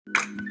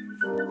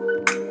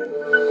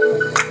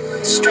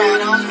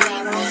Stratum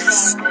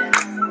Papers.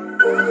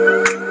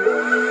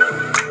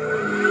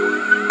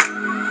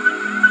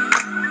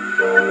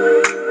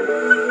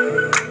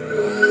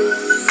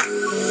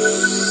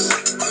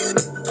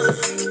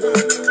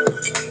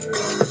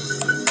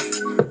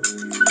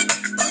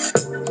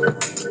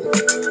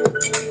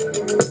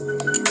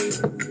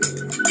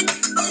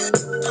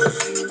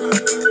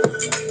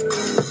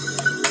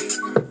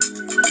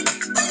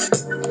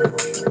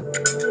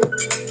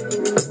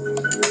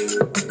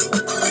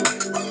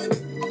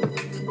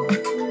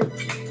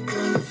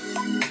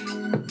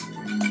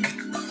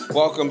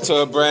 Welcome to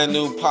a brand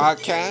new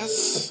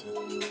podcast.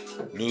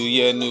 New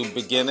year, new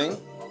beginning.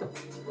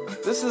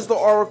 This is the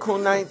Oracle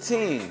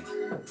 19.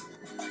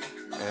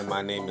 And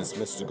my name is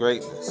Mr.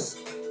 Greatness.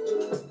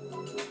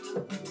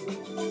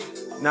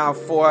 Now,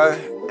 for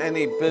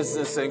any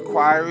business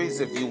inquiries,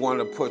 if you want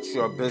to put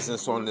your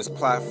business on this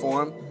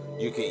platform,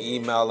 you can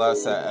email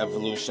us at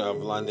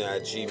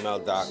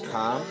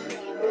evolutionoflondon@gmail.com.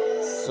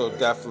 So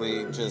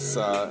definitely just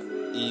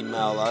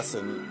email us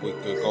and we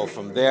could go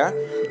from there.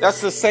 That's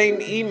the same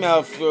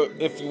email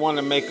if you want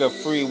to make a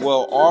free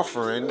will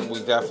offering. We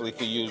definitely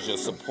could use your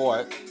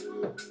support.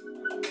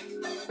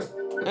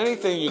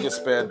 Anything you can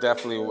spare,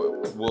 definitely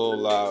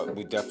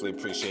we definitely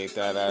appreciate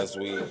that as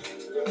we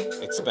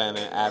expand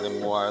and add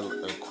more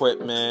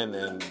equipment,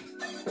 and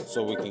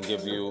so we can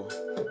give you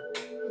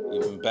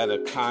even better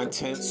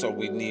content. So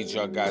we need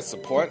your guys'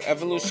 support.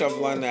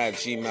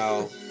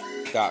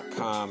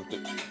 evolutionoflondon@gmail.com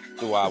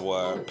through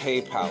our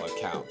PayPal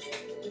account.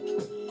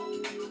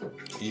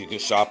 You can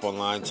shop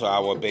online to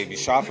our baby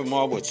shopping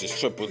mall, which is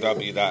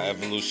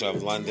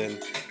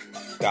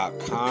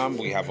www.evolutionoflondon.com.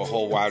 We have a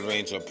whole wide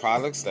range of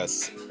products.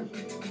 That's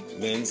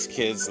men's,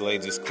 kids,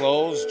 ladies'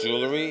 clothes,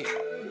 jewelry,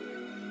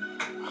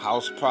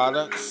 house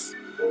products,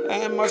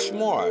 and much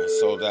more.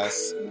 So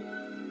that's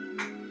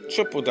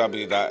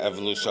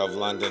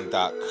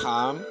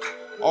www.evolutionoflondon.com.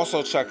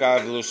 Also check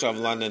out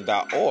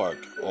evolutionoflondon.org.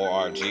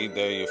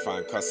 There you'll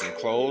find custom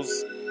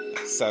clothes,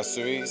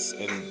 accessories,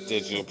 and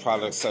digital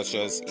products such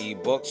as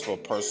ebooks for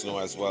personal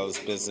as well as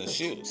business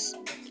use.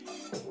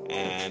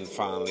 And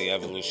finally,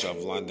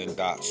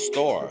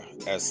 evolutionoflondon.store,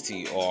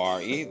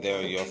 STORE.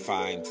 There you'll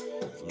find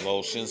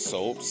lotions,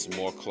 soaps,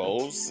 more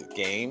clothes,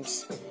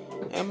 games,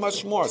 and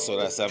much more. So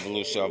that's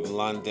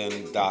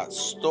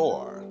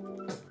evolutionoflondon.store.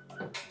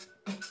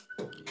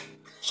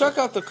 Check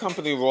out the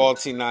company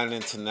Royalty 9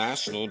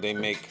 International. They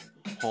make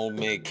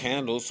homemade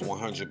candles,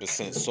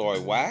 100% soy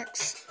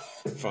wax,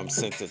 from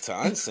scented to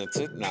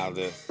unscented. Now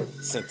the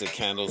scented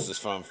candles is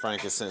from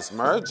frankincense,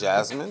 myrrh,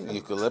 jasmine,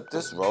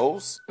 eucalyptus,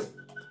 rose,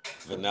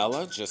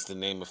 vanilla, just to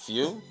name a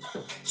few.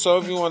 So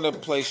if you want to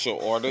place your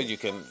order, you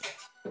can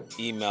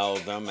email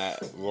them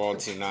at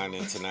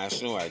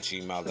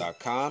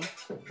royalty9international@gmail.com,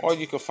 or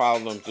you can follow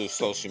them through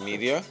social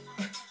media.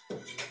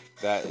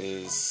 That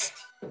is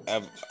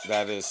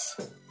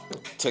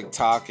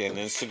TikTok and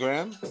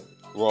Instagram,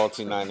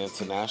 Royalty 9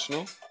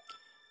 International.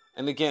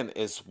 And again,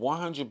 it's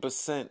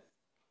 100%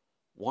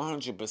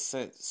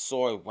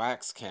 soy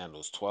wax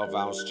candles,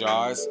 12-ounce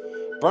jars.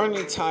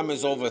 Burning time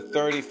is over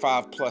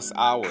 35 plus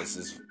hours.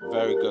 It's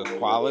very good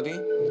quality.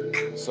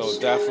 So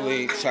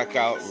definitely check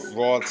out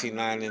Royalty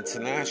 9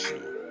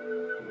 International.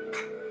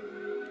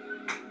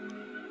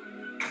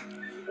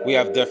 We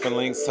have different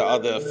links to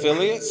other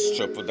affiliates,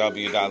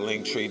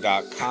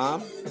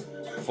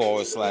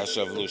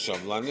 www.linktree.com/Evolution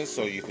of London,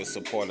 so you can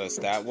support us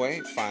that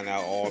way. Find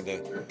out all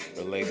the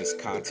latest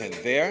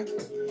content there.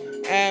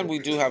 And we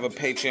do have a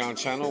Patreon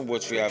channel,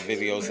 which we have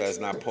videos that's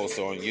not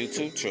posted on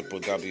YouTube,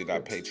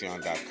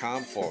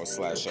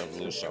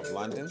 www.patreon.com/Evolution of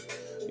London.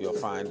 You'll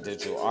find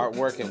digital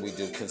artwork, and we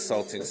do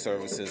consulting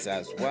services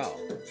as well.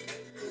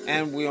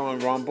 And we're on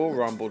Rumble,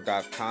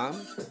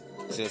 rumble.com.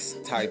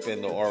 Just type in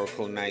the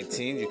Oracle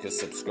 19. You can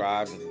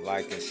subscribe, and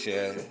like, and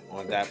share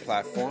on that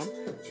platform.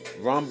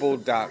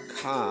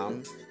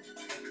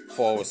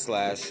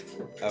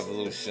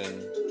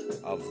 Rumble.com/Evolution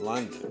of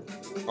London.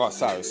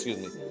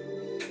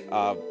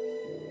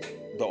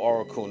 The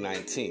Oracle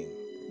 19.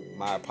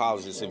 My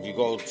apologies. If you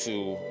go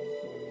to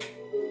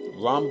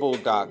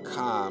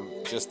Rumble.com,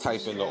 just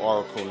type in the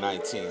Oracle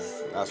 19.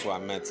 That's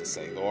what I meant to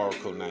say, the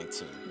Oracle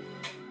 19.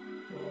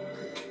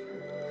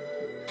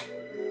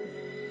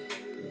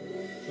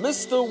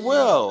 Mr.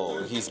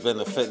 Will, he's been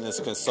a fitness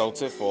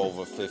consultant for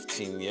over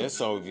 15 years.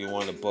 So if you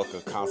want to book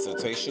a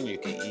consultation, you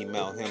can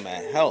email him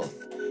at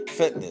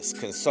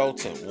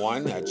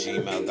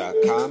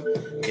healthfitnessconsultant1@gmail.com.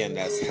 Again,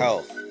 that's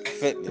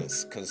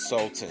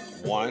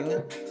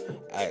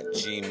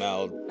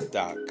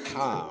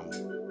healthfitnessconsultant1@gmail.com.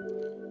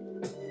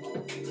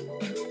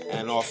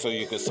 And also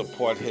you can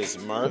support his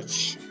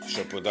merch,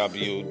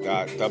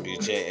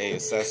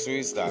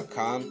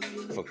 www.wjaaccessories.com,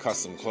 for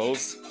custom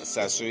clothes,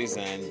 accessories,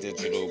 and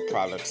digital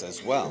products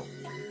as well.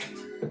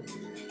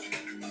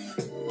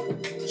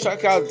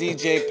 Check out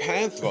DJ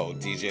Panthro.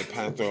 DJ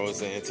Panthro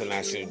is an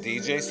international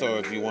DJ, so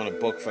if you want to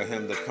book for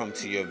him to come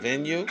to your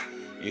venue,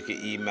 you can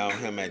email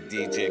him at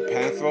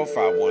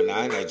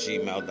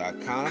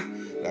djpanthro519@gmail.com.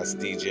 That's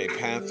DJ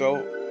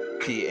Panthro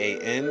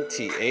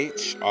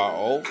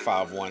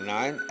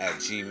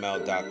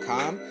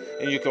panthro519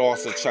 and you can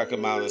also check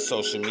him out on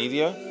social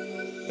media.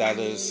 That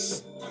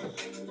is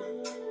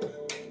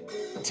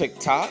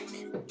TikTok.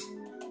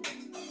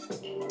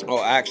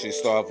 Oh, actually,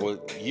 start off with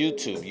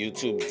YouTube.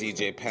 YouTube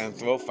DJ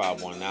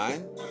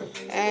Panthro519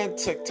 and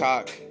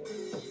TikTok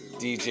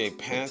DJ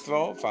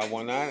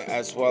Panthro519,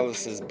 as well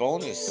as his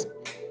bonus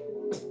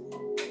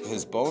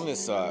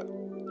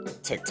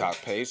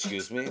TikTok page.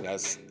 Excuse me.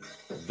 That's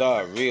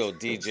The Real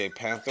DJ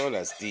Panthro.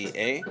 That's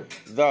DA.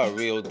 The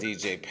Real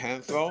DJ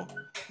Panthro,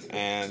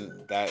 and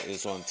that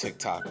is on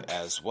TikTok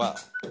as well.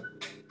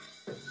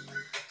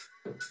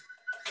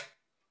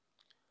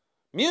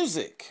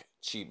 Music.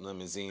 Cheap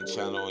Limousine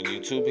channel on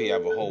YouTube. He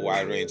have a whole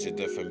wide range of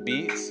different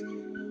beats.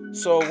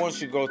 So once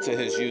you go to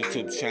his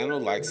YouTube channel,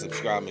 like,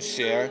 subscribe, and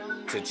share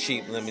to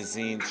Cheap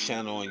Limousine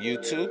channel on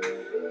YouTube.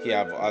 He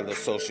have other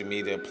social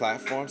media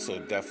platforms, so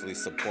definitely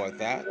support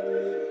that.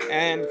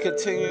 And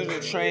continue to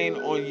train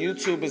on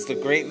YouTube is the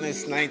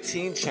Greatness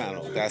 19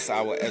 channel. That's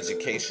our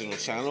educational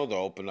channel to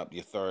open up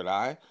your third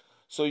eye,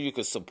 so you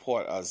can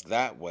support us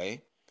that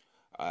way.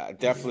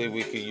 Definitely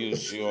we could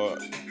use your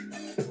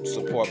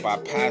support by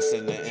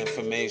passing the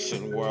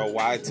information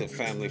worldwide to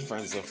family,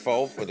 friends, and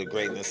foe for the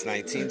Greatness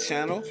 19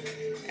 channel.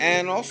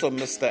 And also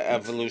Mr.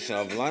 Evolution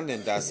of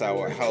London, that's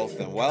our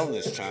health and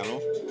wellness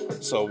channel.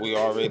 So we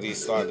already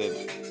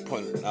started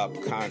putting up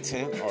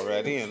content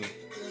already,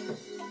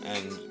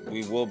 and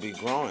we will be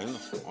growing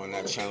on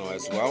that channel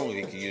as well.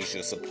 We can use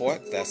your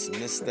support. That's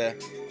Mr.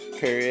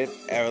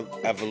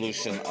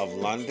 Evolution of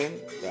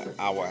London,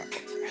 our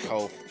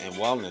health and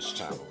wellness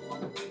channel.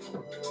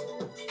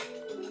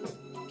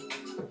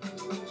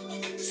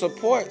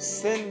 Support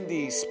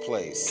Cindy's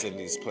Place.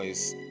 Cindy's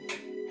Place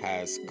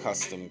has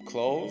custom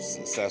clothes,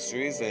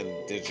 accessories, and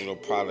digital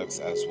products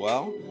as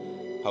well.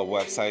 Her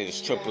website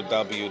is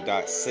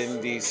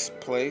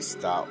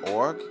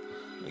www.cindysplace.org.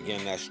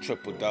 Again, that's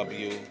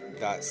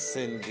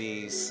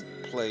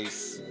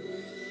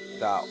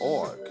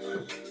www.cindysplace.org.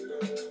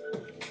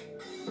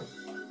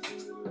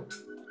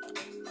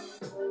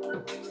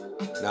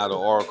 Now the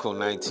Oracle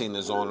 19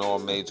 is on all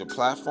major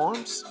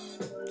platforms.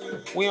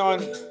 We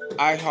on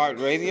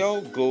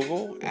iHeartRadio,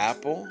 Google,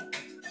 Apple,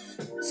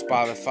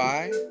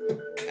 Spotify,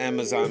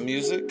 Amazon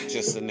Music,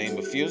 just to name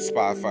a few.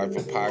 Spotify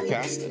for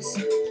podcasters.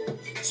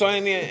 So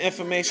any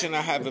information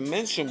I haven't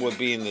mentioned would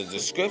be in the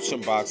description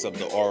box of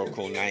the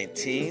Oracle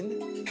 19,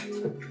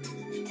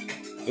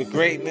 the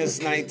Greatness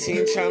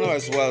 19 channel,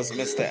 as well as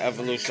Mr.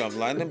 Evolution of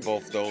London.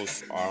 Both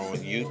those are on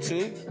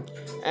YouTube.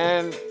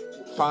 And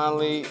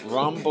finally,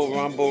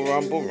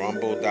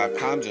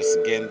 rumble.com. Just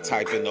again,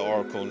 type in the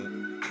Oracle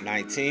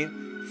 19.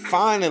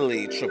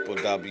 Finally,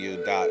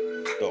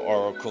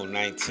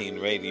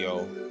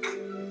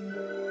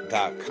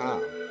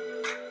 www.theoracle19radio.com.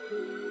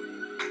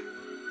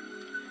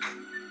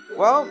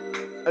 Well,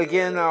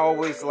 again, I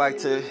always like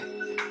to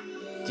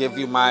give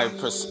you my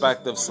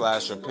perspective /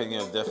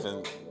 opinion of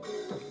different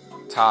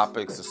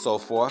topics and so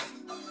forth.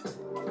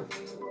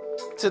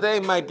 Today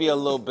might be a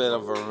little bit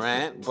of a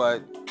rant,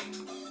 but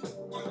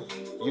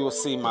you will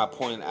see my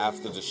point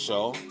after the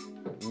show.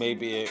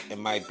 Maybe it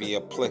might be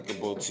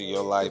applicable to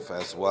your life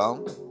as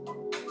well.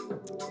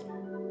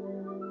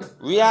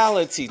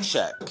 Reality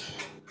check.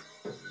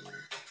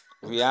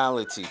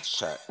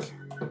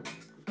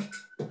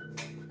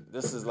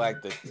 This is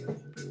like the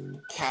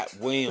Cat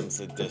Williams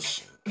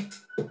edition.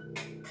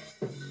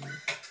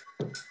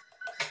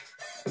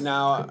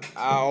 Now,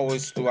 I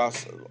always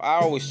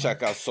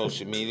check out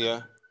social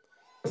media.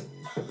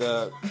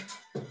 The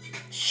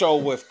show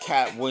with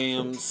Cat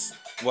Williams.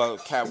 Well,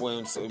 Cat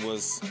Williams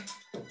was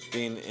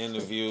being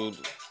interviewed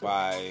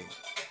by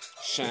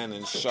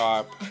Shannon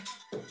Sharp.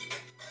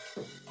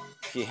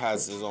 He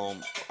has his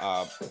own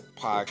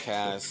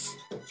podcast,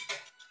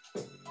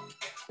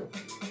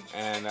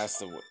 and that's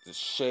the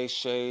Shay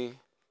Shay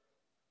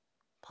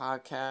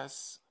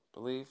podcast, I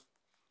believe.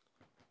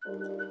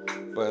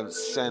 But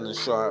Shannon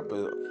Sharp,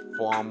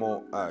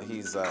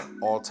 he's an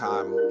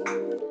all-time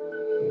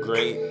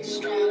great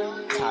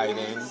tight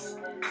end,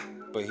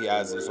 but he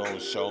has his own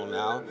show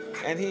now,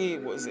 and he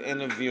was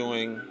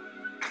interviewing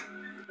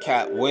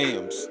Cat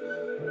Williams.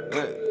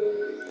 The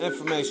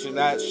information,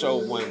 that show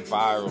went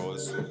viral,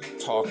 is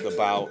talked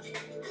about,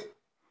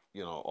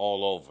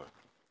 all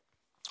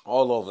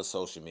over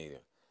social media.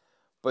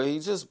 But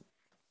he just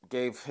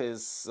gave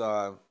his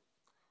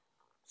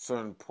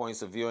certain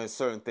points of view and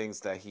certain things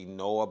that he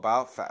know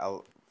about,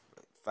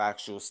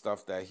 factual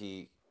stuff that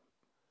he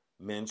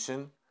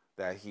mentioned,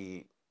 that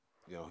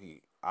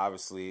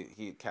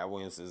Cat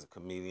Williams is a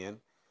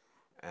comedian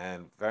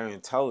and very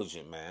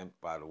intelligent man,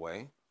 by the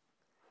way.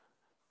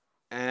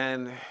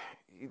 And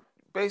he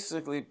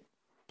basically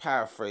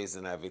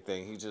paraphrasing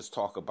everything. He just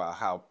talked about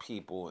how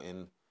people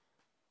in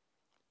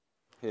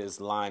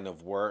his line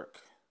of work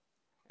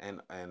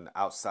and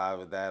outside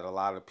of that, a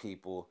lot of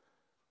people,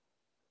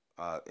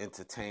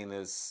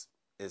 entertainers,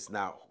 is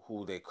not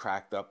who they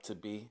cracked up to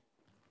be.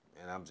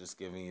 And I'm just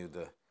giving you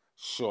the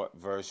short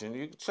version.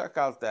 You can check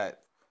out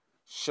that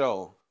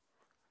show.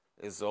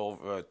 is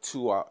over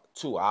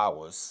 2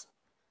 hours.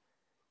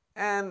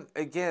 And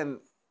again,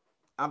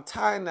 I'm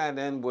tying that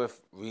in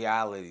with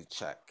reality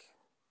check.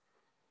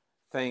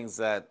 Things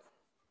that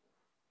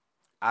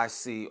I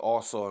see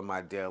also in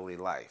my daily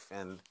life.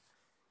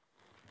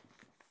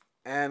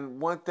 And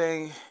one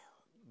thing,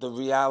 the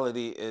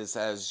reality is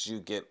as you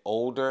get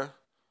older,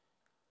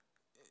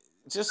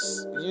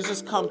 you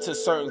just come to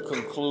certain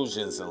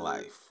conclusions in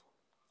life.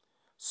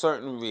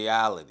 Certain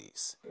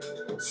realities.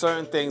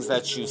 Certain things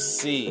that you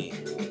see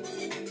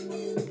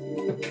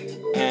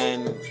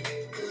and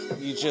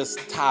you're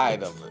just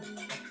tired of it.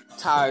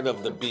 Tired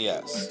of the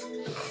BS.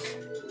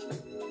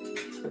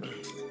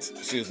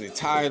 Excuse me,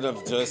 tired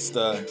of just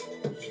you're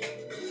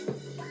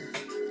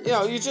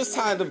just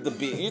tired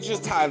of you're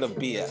just tired of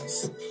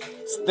BS.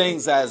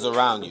 Things that is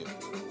around you.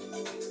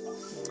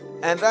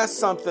 And that's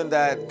something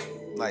that,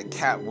 like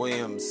Cat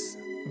Williams,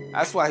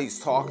 that's why he's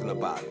talking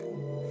about it.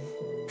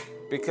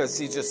 Because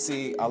he just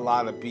see a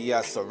lot of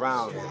BS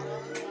around him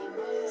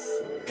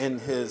in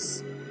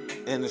his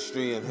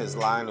industry, in his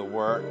line of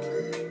work,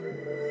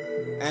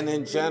 and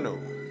in general.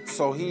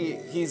 So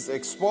he's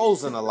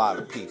exposing a lot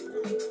of people.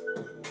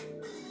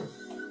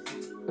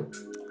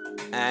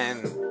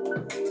 And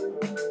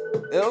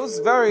it was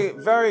a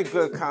very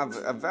good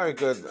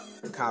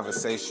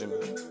conversation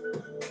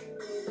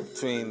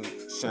between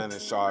Shannon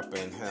Sharpe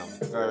and him.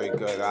 Very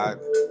good. I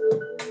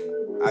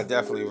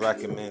definitely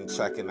recommend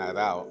checking that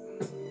out.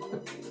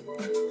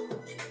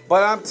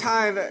 But I'm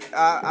tying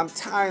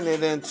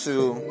it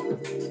into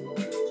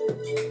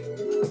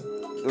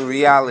the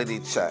reality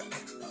check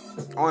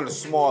on a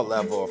small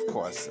level, of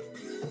course.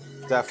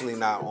 Definitely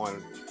not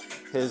on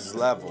his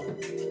level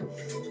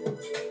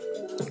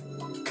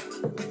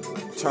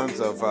in terms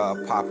of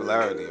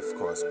popularity, of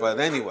course. But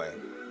anyway,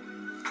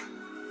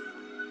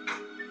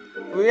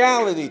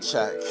 reality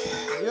check.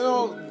 You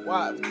know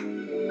what?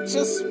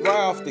 Just right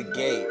off the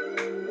gate,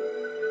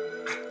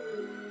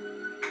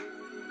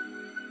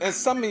 and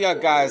some of y'all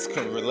guys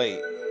can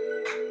relate.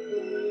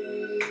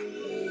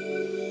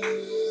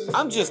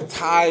 I'm just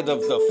tired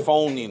of the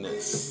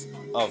phoniness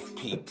of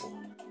people.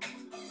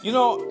 You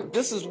know,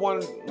 this is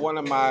one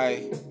of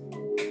my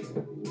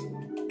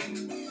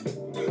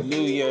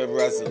New Year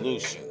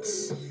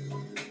resolutions.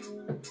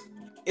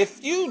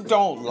 If you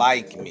don't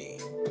like me,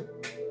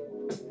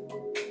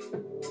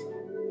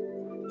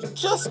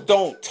 just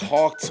don't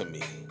talk to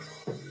me.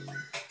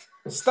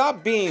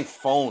 Stop being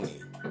phony.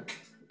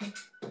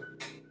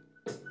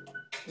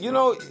 You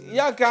know,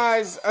 y'all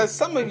guys,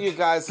 some of you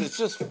guys, it's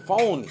just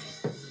phony.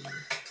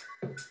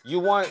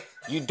 You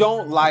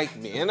don't like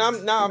me. And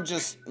I'm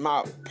just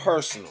my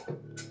personal.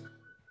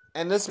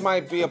 And this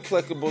might be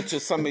applicable to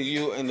some of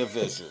you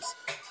individuals.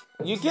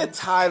 You get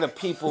tired of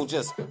people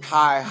just,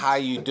 hi, how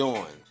you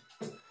doing?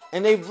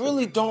 And they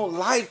really don't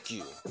like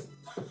you.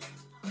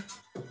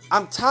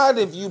 I'm tired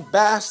of you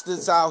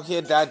bastards out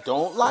here that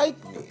don't like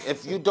me.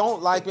 If you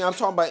don't like me, I'm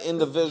talking about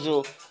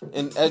individual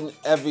in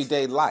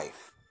everyday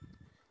life.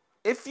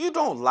 If you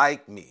don't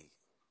like me,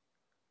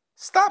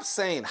 stop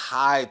saying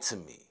hi to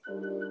me.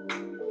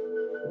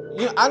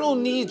 I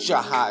don't need your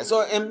hi.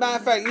 So, in matter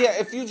of fact, yeah,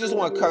 if you just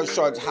want to cut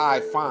short, hi,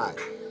 fine.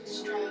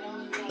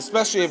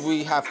 Especially if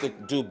we have to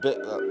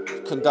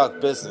conduct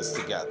business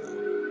together.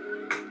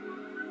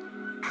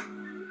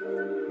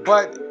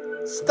 But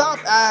stop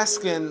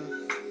asking,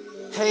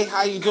 hey,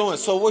 how you doing?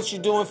 So what you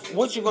doing?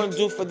 What you gonna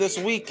do for this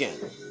weekend?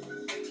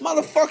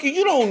 Motherfucker,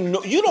 you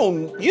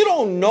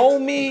don't know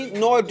me,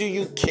 nor do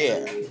you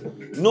care,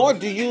 nor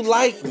do you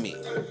like me.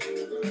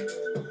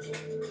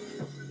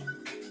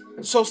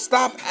 So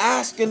stop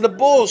asking the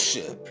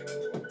bullshit.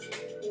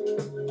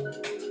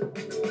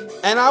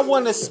 And I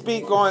want to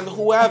speak on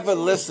whoever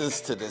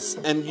listens to this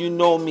and you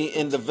know me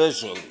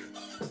individually.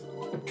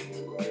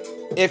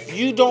 If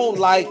you don't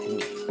like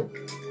me,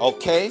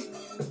 okay?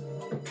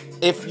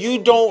 If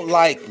you don't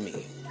like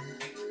me,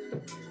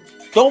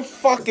 don't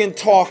fucking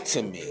talk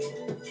to me.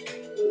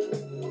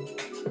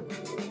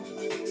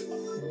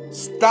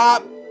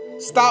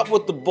 Stop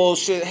with the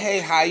bullshit. Hey,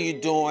 how you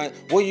doing?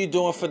 What are you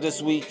doing for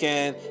this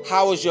weekend?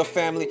 How is your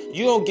family?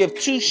 You don't give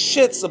two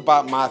shits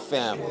about my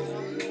family,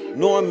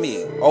 nor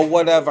me, or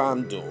whatever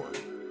I'm doing.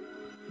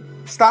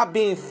 Stop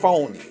being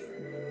phony.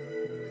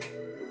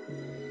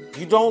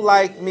 You don't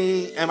like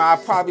me, and I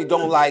probably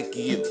don't like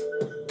you.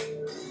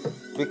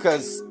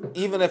 Because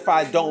even if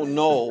I don't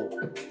know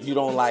you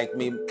don't like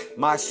me,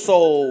 my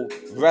soul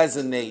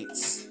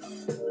resonates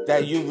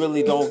that you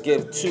really don't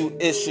give two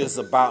issues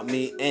about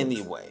me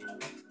anyway.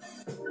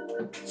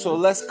 So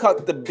let's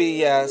cut the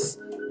BS.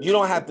 You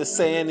don't have to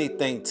say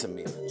anything to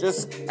me.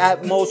 Just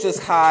at most,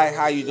 just hi,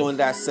 how you doing?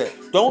 That's it.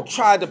 Don't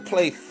try to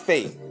play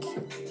fake.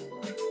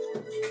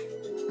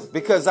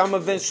 Because I'm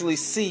eventually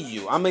see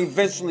you. I'm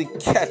eventually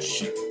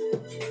catch you.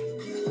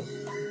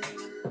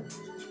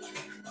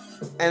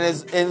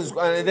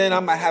 And then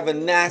I'm going to have a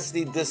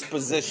nasty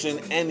disposition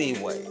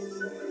anyway.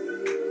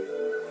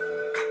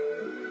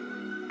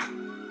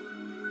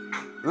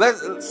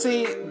 Let's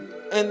see,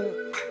 in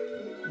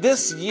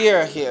this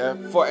year here,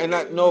 and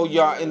I know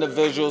y'all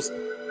individuals,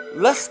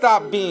 let's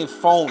stop being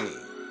phony.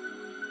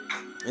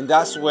 And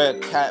that's where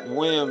Cat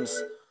Williams,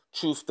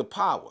 Truth to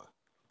Power.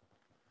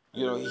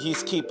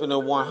 He's keeping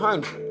it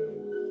 100.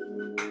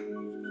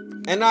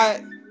 And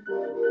I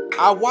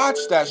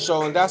watched that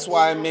show, and that's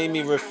why it made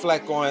me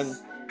reflect on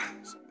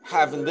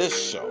having this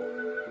show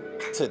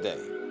today.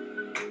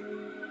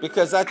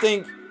 Because I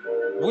think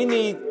we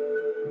need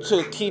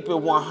to keep it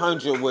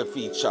 100 with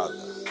each other.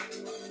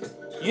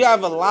 You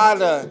have a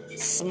lot of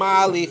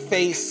smiley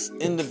face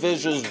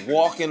individuals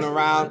walking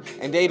around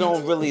and they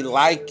don't really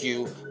like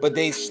you, but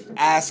they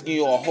ask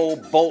you a whole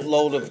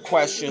boatload of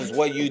questions,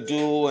 what you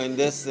do and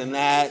this and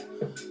that.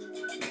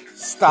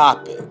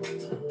 Stop it.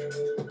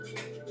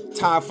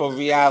 Time for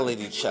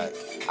reality check.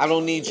 I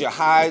don't need your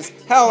highs.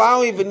 Hell, I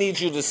don't even need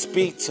you to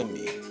speak to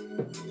me.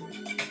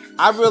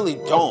 I really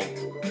don't.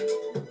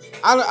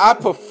 I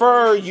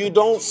prefer you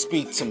don't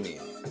speak to me.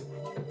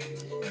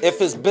 If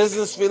it's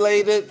business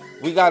related,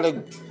 we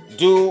gotta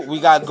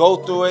go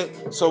through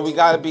it. So we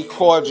gotta be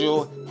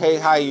cordial. Hey,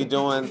 how you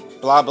doing?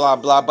 Blah, blah,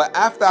 blah. But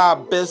after our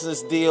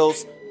business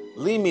deals,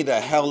 leave me the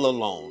hell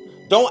alone.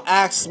 Don't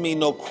ask me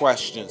no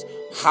questions.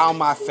 How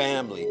my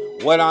family,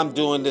 what I'm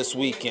doing this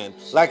weekend.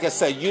 Like I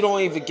said, you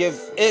don't even give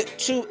it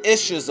 2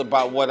 issues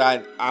about what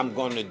I'm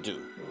gonna do.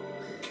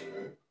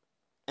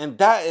 And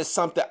that is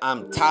something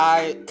I'm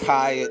tired.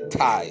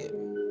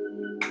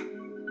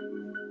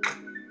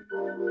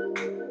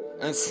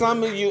 And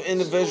some of you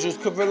individuals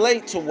could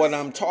relate to what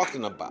I'm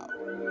talking about.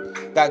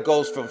 That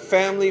goes from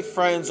family,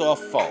 friends, or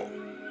foe.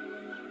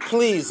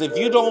 Please, if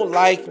you don't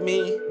like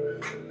me,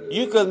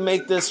 you can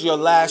make this your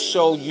last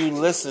show you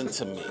listen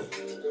to me.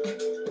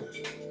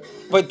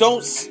 But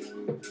you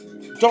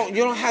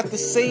don't have to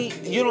say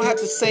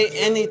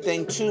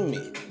anything to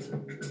me.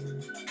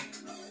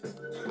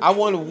 I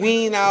want to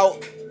wean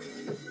out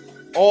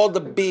all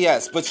the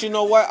BS. But you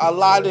know what? A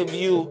lot of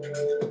you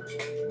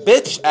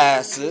bitch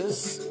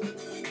asses,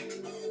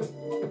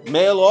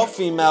 male or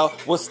female,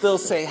 will still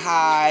say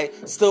hi,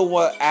 still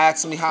will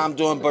ask me how I'm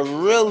doing, but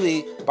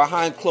really,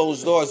 behind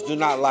closed doors, do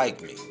not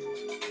like me.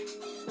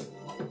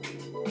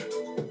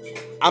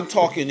 I'm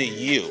talking to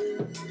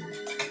you.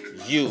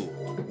 You.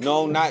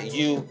 No, not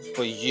you,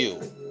 but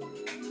you.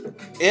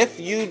 If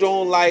you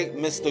don't like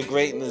Mr.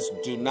 Greatness,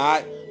 you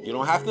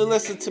don't have to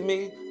listen to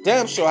me.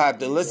 Damn sure have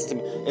to listen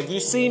to me. If you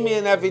see me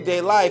in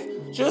everyday life,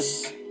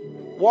 just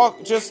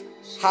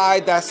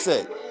hide, that's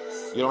it.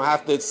 You don't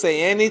have to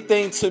say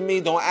anything to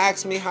me. Don't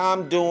ask me how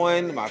I'm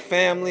doing, my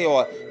family,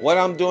 or what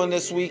I'm doing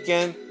this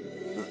weekend.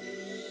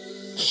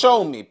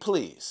 Show me,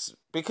 please.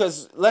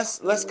 Because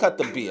let's cut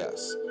the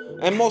BS.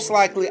 And most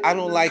likely, I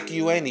don't like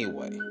you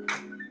anyway.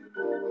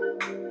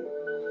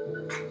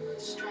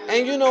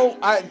 And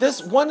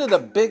this one of the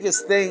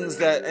biggest things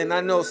that, and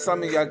I know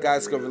some of y'all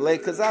guys can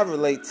relate, because I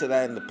relate to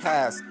that in the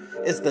past,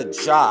 is the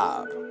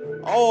job.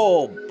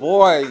 Oh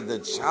boy, the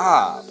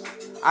job.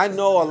 I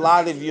know a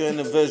lot of you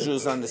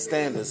individuals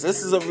understand this.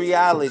 This is a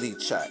reality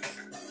check.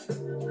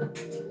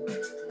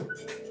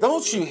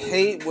 Don't you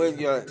hate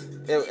whether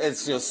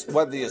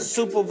your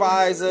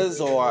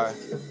supervisors or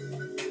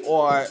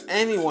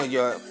anyone,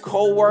 your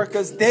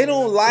co-workers, they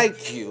don't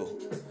like you.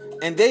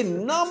 And they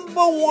number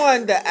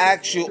one to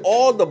ask you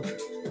all the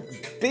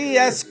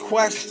BS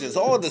questions,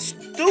 all the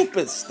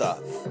stupid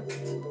stuff.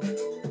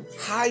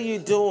 How you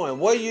doing?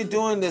 What are you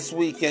doing this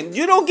weekend?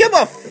 You don't give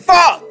a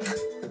fuck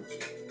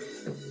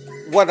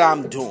what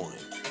I'm doing.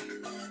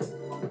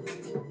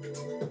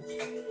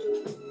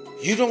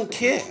 You don't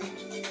care.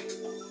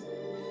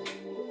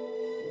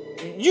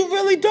 You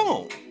really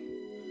don't.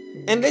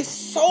 And they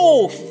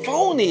so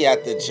phony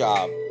at the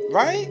job,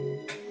 right?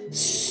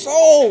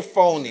 So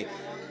phony.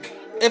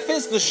 If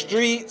it's the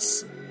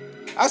streets,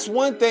 that's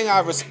one thing I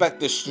respect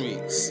the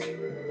streets.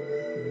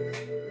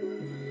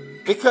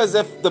 Because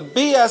if the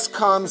BS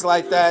comes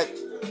like that,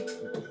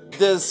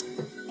 there's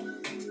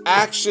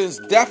actions,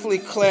 definitely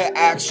clear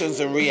actions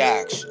and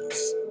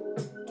reactions.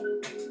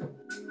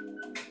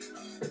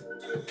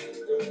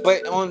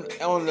 But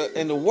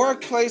in the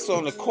workplace,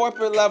 on the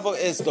corporate level,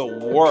 it's the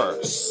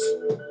worst.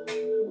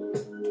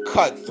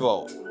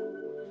 Cutthroat.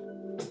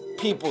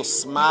 People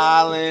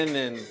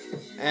smiling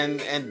and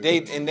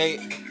they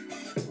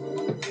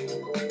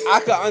I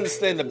can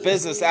understand the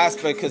business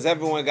aspect because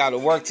everyone got to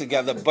work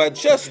together, but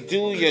just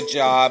do your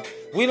job.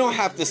 We don't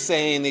have to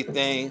say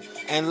anything,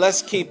 and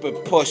let's keep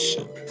it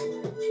pushing.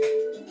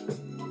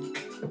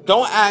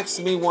 Don't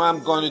ask me what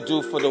I'm going to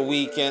do for the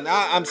weekend.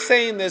 I'm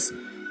saying this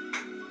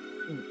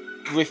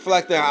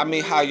reflecting,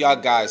 how y'all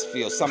guys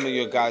feel. Some of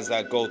you guys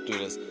that go through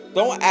this.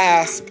 Don't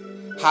ask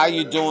how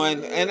you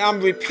doing, and I'm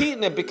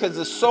repeating it because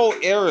it's so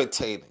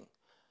irritating.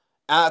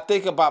 And I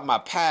think about my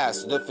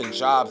past, different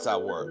jobs I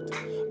worked.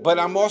 But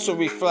I'm also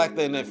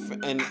reflecting it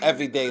in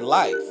everyday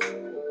life.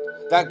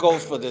 That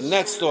goes for the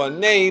next door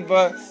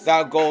neighbor.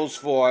 That goes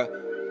for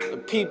the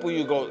people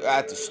you go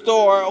at the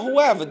store,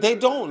 whoever. They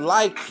don't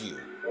like you.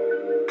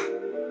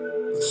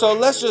 So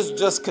let's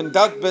just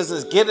conduct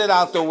business, get it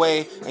out the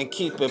way, and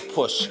keep it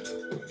pushing.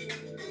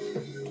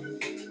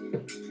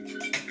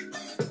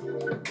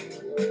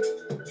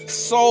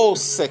 So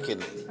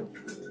sickening.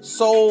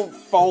 So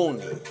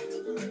phony.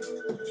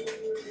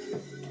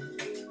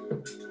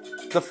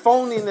 The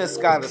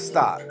phoniness got to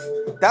stop.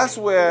 That's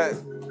where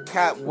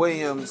Cat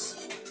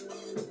Williams,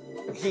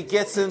 he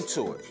gets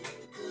into it.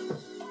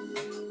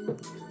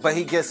 But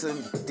he gets a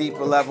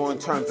deeper level in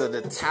terms of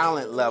the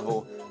talent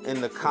level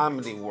in the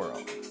comedy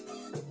world.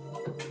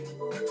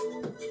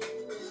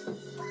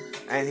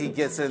 And he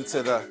gets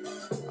into the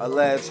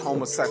alleged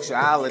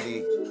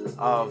homosexuality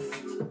of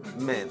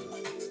men.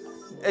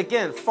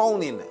 Again,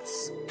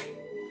 phoniness.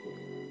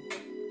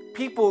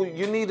 People,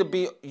 you need to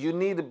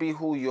be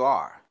who you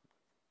are.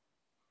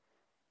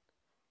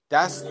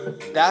 That's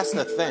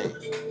the thing.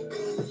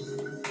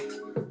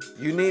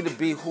 You need to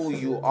be who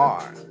you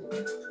are.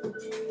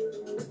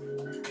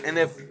 And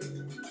if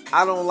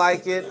I don't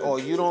like it or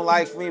you don't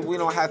like me, we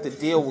don't have to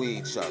deal with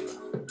each other.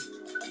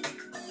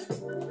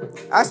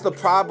 That's the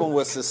problem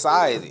with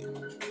society.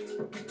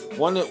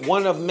 One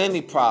of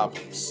many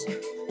problems.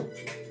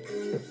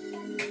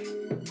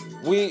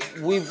 We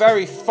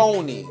very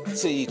phony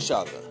to each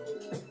other.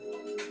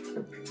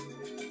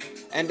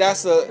 And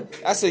that's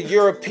a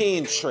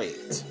European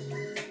trait.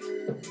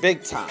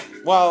 Big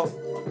time. Well,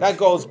 that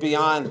goes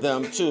beyond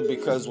them too,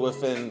 because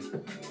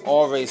within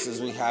all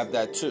races we have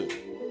that too.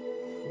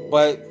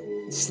 But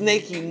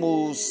snaky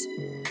moves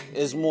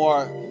is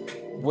more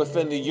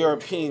within the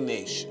European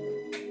nation.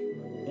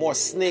 More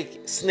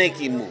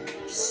snaky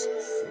moves.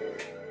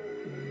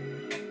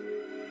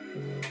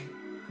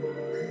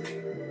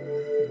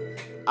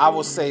 I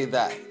will say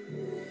that.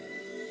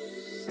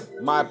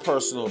 My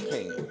personal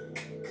opinion.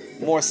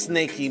 More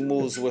snaky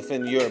moves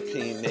within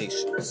European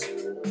nations.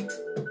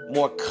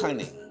 More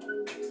cunning.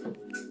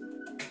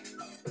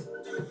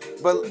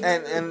 But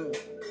and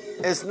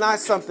it's not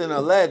something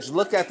alleged.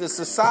 Look at the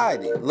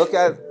society. Look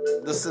at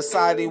the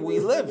society we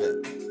live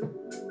in.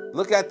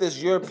 Look at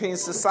this European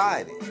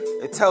society.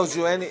 It tells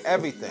you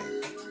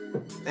everything.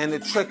 And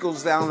it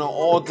trickles down on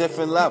all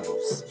different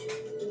levels.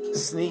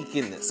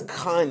 Sneakiness,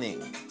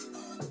 cunning.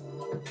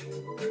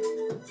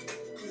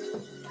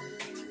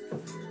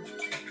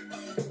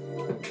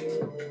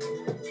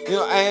 You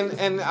know,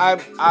 and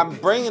I'm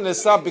bringing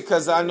this up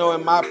because I know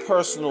in my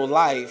personal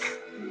life,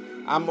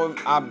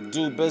 I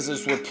do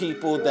business with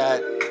people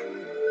that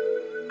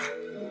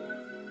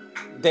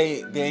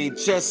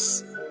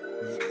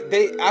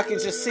I can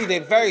just see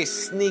they're very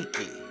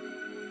sneaky.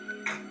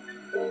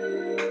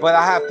 But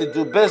I have to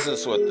do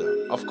business with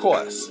them, of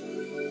course.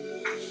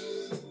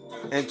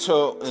 And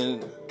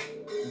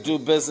do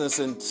business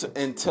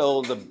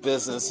until the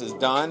business is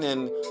done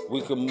and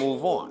we can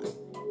move on.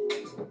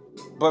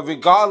 But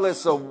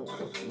regardless of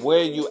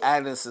where you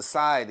at in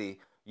society,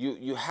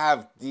 you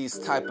have these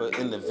type of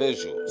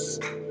individuals.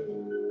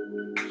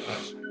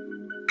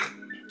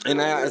 And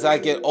as I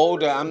get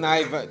older, I'm not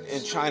even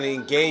trying to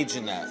engage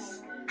in that.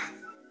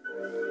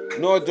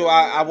 Nor do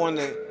I want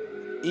to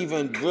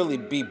even really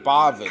be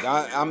bothered.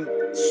 I'm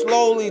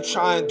slowly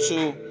trying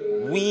to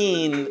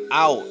wean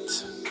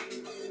out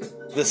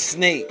the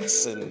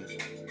snakes and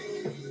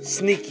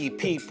sneaky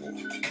people.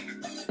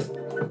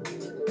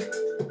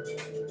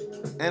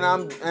 And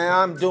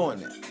I'm doing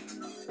it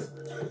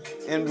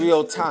in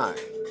real time.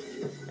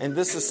 And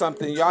this is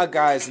something y'all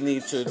guys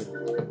need to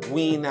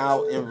wean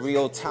out in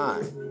real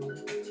time.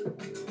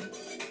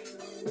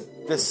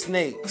 The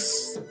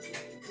snakes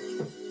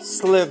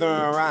slithering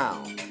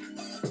around.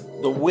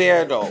 The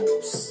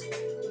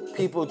weirdos.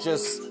 People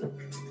just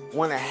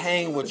want to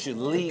hang with you,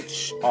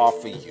 leech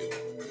off of you.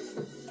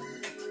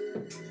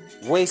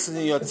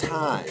 Wasting your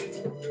time.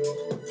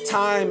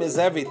 Time is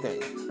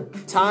everything.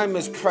 Time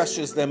is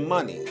precious than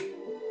money.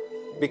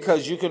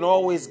 Because you can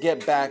always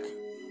get back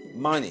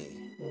money.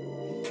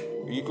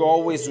 You can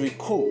always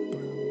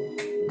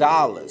recoup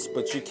dollars,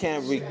 but you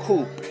can't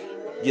recoup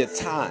your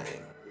time.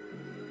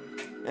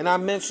 And I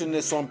mentioned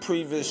this on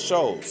previous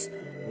shows.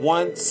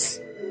 Once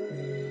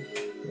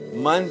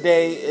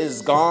Monday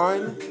is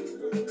gone,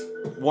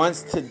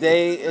 once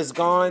today is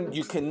gone,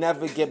 you can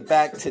never get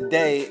back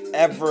today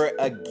ever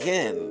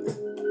again.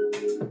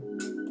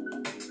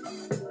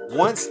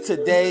 Once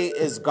today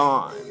is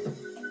gone,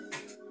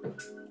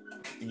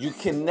 you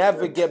can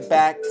never get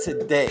back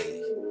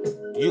today.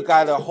 You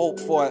gotta hope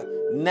for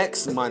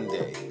next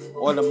Monday,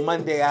 or the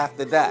Monday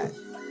after that,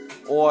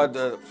 or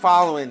the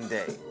following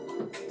day.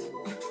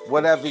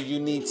 Whatever you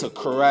need to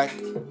correct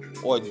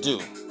or do.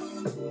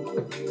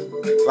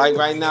 Like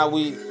right now,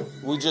 we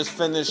just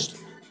finished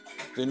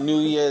the New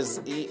Year's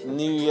Day.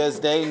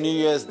 New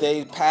Year's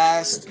Day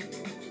passed.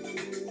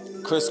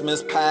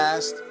 Christmas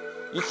passed.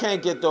 You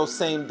can't get those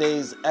same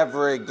days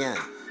ever again.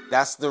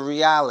 That's the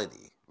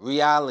reality.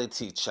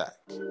 Reality check.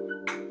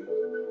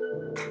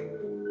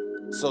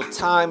 So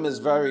time is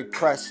very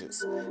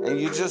precious. And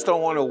you just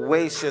don't want to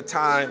waste your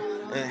time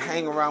and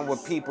hang around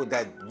with people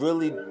that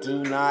really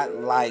do not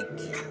like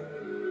you.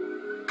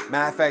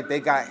 Matter of fact, they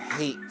got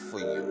hate for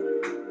you.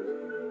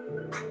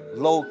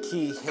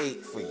 Low-key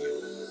hate for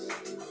you.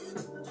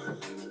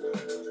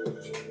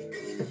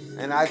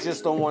 And I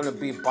just don't want to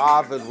be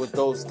bothered with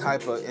those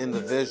type of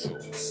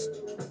individuals.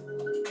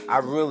 I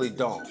really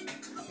don't.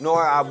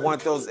 nor I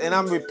want those. And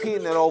I'm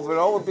repeating it over and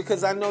over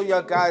because I know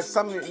y'all guys,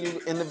 some of you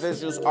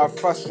individuals are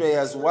frustrated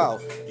as well.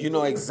 You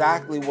know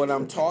exactly what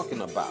I'm talking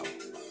about.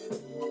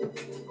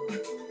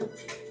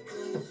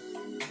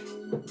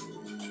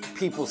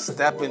 People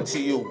step into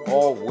you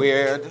all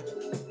weird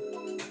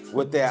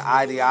with their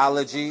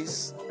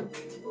ideologies,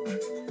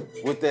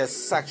 with their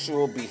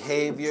sexual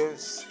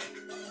behaviors.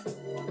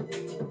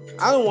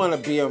 I don't want to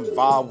be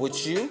involved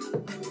with you.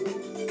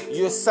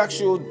 You're a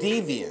sexual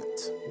deviant.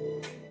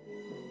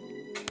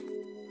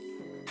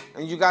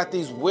 And you got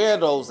these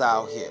weirdos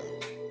out here.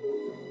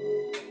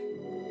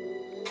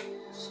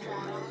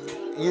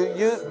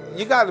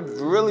 You got to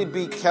really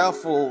be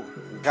careful,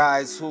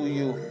 guys, who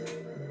you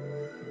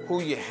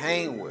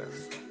hang with.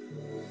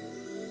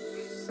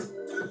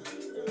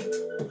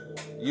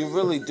 You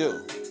really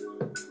do.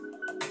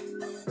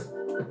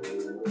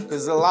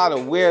 There's a lot of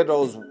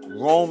weirdos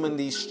roaming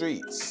these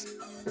streets.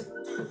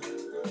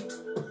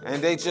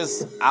 And they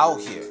just out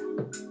here.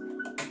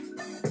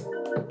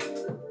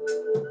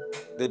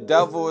 The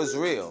devil is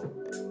real.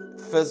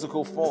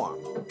 Physical form.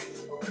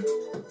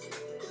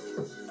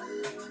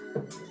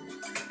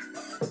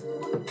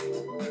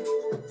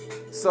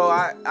 So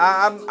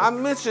I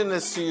mentioned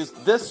this to you.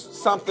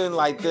 Something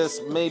like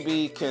this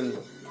maybe can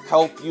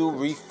help you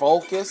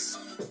refocus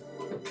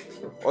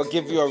or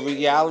give you a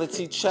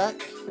reality check.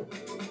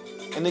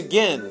 And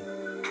again,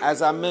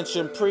 as I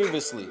mentioned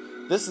previously,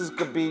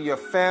 could be your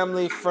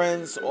family,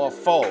 friends, or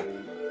foe.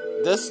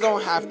 This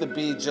don't have to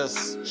be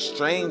just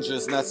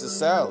strangers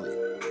necessarily.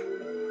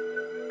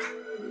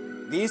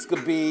 These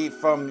could be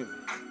from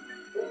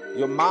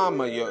your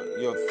mama,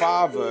 your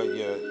father,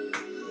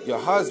 your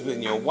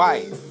husband, your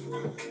wife,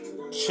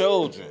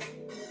 children.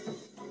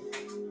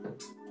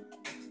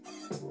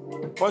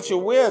 Bunch of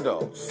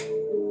weirdos.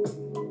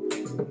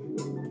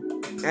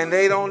 And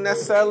they don't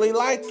necessarily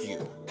like you.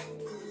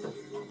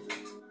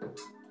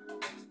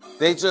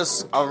 They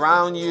just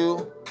around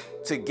you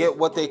to get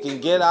what they can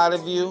get out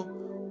of you,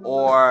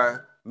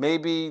 or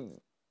maybe,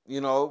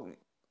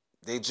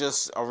 they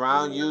just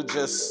around you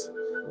just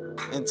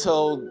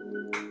until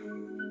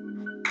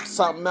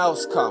something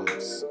else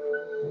comes.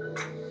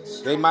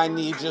 They might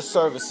need your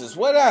services,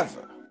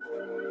 whatever.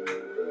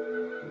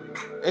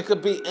 It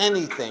could be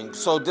anything.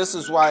 So this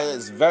is why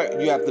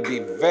you have to be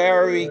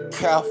very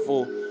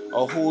careful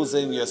of who's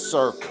in your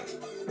circle.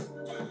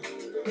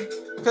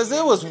 Because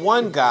there was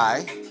one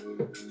guy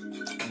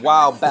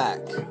while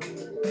back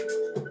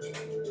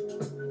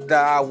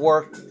that I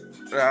worked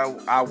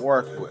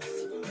with,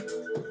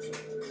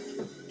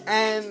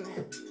 and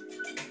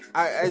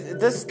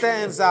this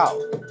stands out.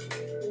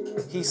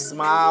 He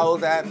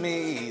smiled at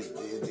me.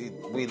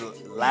 We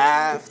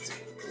laughed,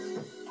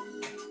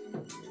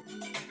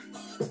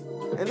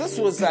 and this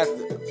was at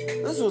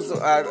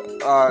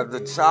the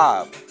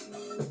job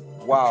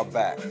a while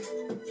back,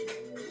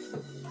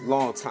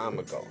 long time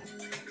ago.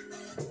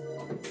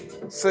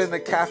 Sit in the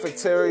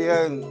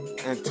cafeteria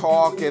and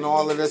talk and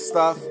all of this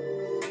stuff.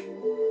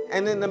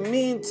 And in the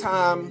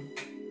meantime,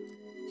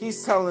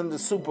 he's telling the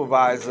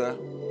supervisor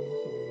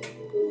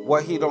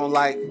what he don't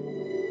like,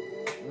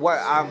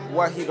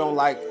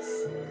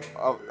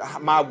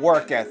 my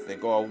work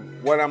ethic, or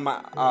what I'm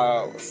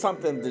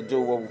something to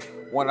do with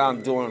what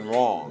I'm doing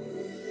wrong.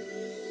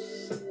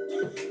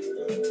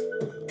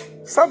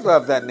 Something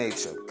of that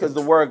nature, because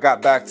the word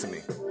got back to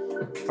me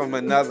from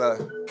another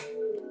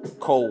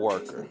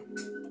co-worker.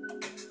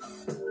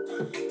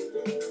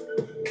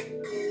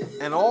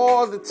 And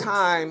all the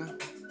time,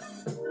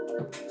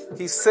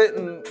 he's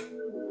sitting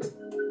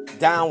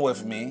down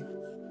with me,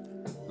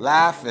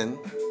 laughing,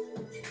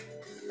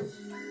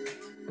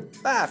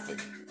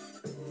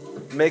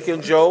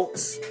 making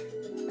jokes,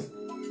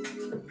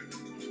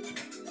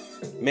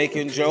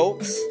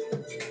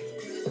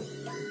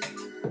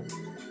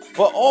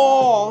 but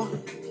all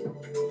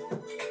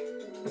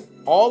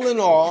in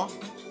all,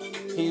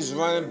 he's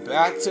running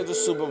back to the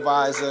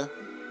supervisor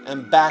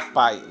and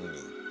backbiting me.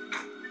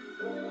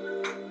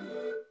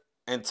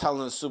 And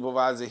telling the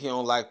supervisor he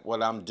don't like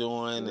what I'm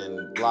doing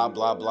and blah,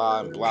 blah,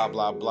 blah, and blah,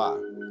 blah, blah.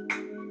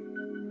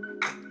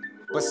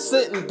 But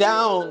sitting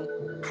down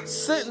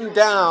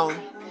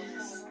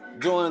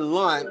during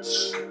lunch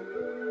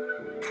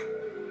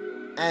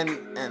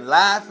and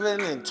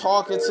laughing and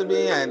talking to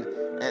me and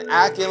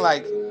acting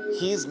like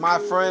he's my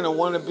friend or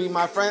want to be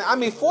my friend. I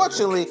mean,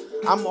 fortunately,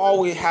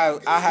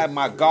 I have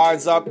my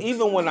guards up.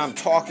 Even when I'm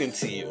talking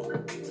to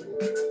you,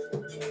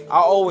 I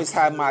always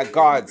have my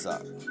guards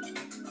up.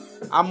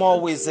 I'm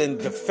always in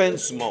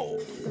defense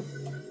mode.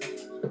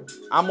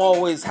 I'm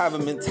always have a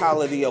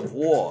mentality of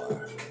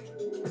war.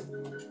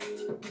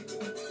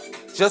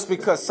 Just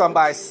because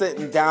somebody's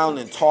sitting down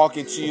and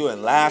talking to you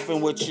and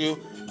laughing with you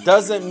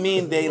doesn't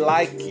mean they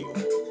like you.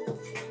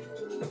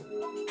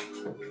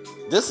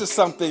 This is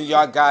something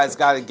y'all guys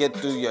got to get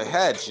through your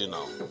heads,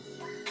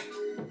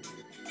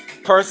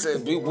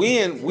 we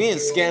in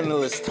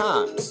scandalous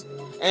times.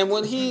 And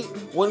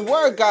when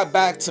word got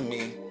back to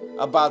me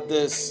about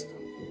this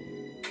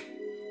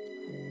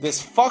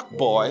fuck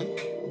boy,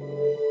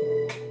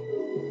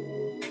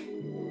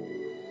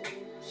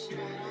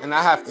 and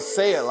I have to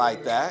say it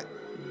like that,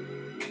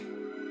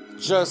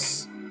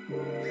 just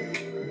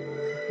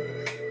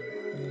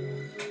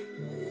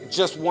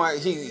want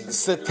he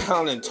sit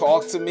down and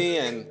talk to me,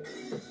 and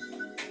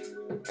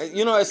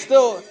you know, it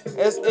still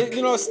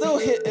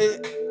hit.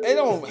 It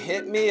don't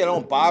hit me. It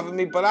don't bother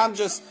me. But I'm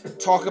just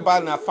talking about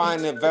it, and I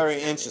find it very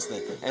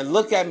interesting. And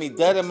look at me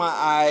dead in my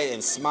eye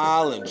and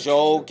smile and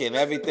joke and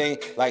everything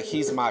like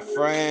he's my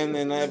friend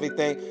and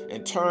everything,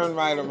 and turn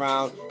right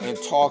around and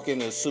talking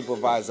to the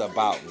supervisor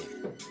about me.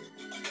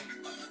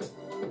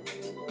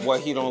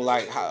 What he don't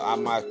like, how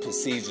my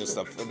procedure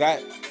stuff.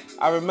 That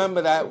I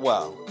remember that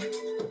well,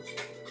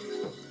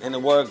 and the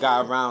word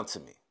got around to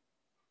me.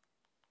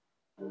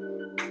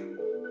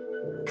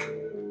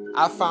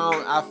 I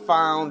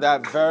found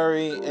that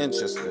very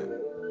interesting.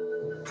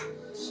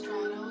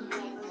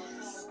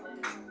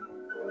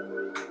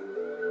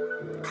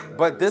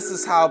 But this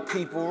is how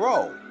people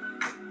roll.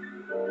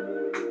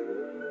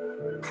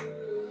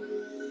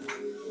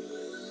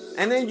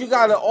 And then you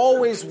gotta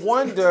always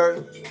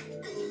wonder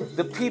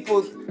the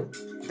people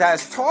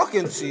that's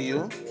talking to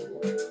you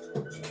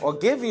or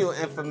give you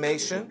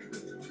information,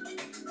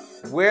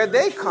 where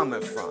they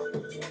coming from.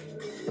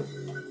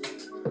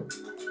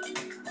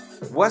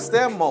 What's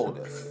their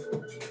motive?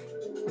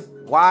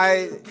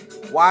 Why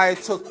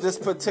it took this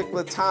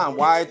particular time?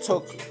 Why it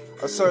took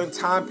a certain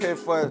time period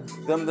for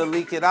them to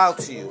leak it out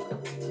to you?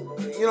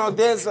 You know,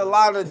 there's a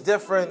lot of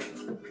different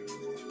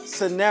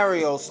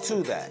scenarios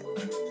to that.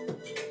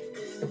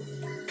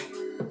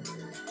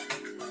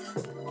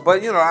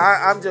 But, you know,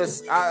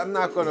 I'm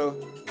not going to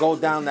go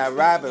down that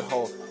rabbit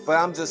hole. But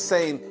I'm just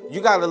saying,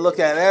 you got to look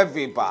at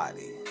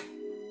everybody.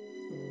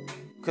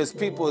 Because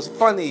people is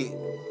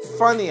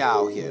funny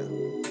out here.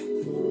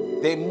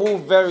 They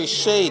move very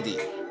shady.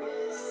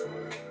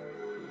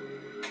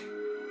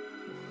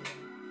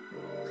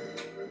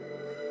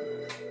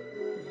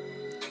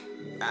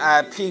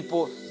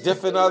 People,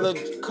 different other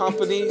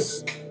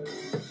companies.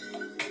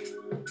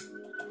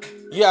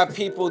 You have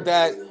people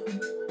that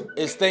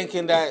is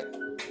thinking that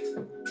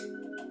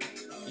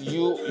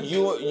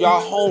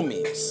y'all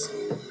homies.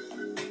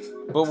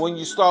 But when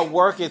you start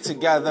working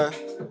together,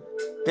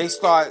 they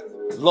start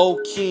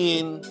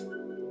low-keying,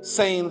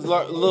 saying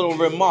little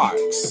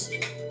remarks.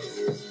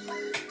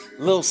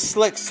 Little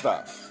slick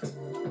stuff,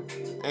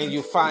 and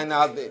you find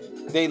out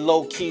that they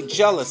low-key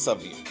jealous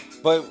of you.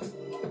 But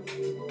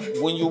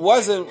when you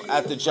wasn't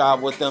at the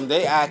job with them,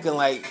 they acting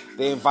like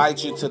they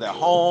invite you to their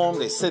home,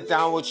 they sit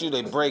down with you,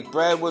 they break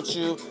bread with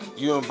you,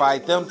 you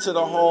invite them to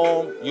the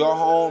home, your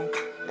home,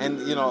 and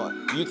you know,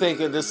 you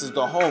thinking this is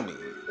the homie.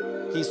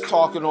 He's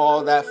talking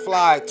all that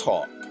fly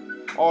talk,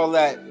 all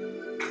that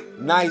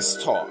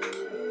nice talk.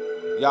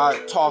 Y'all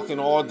talking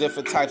all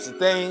different types of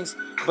things,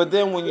 but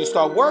then when you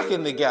start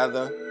working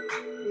together,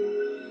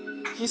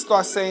 he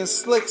starts saying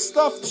slick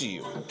stuff to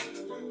you.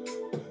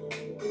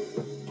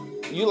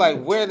 You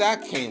like, where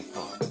that came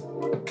from?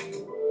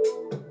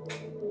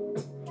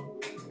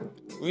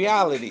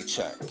 Reality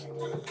check.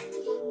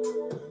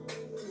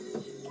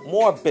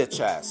 More bitch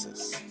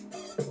asses.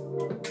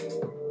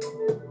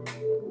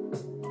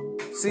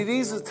 See,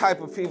 these are the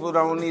type of people that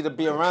don't need to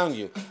be around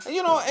you. And,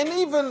 you know, and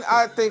even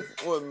I think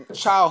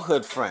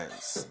childhood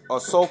friends,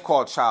 or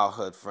so-called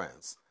childhood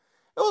friends.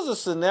 It was a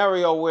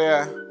scenario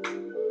where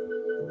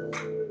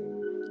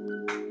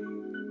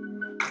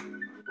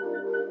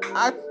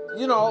I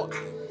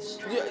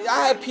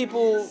had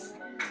people,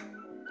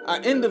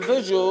 an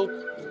individual,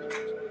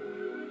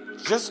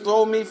 just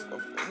throw me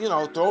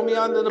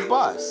under the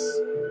bus.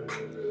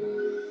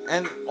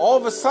 And all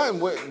of a sudden,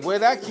 where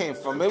that came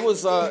from, it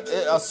was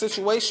a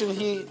situation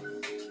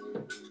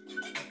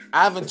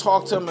I haven't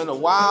talked to him in a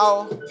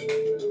while.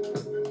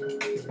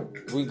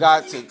 We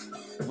got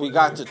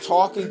to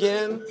talk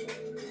again.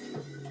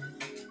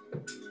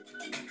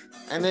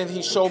 And then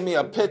he showed me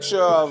a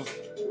picture of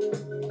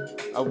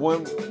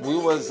when we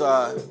was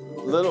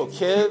little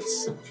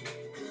kids,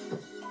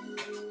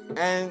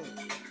 and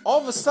all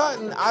of a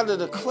sudden, out of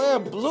the clear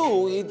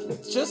blue, he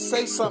just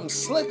say something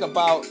slick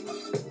about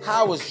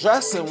how I was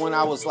dressing when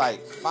I was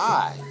like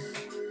 5,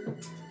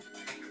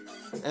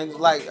 and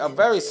like a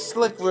very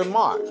slick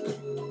remark.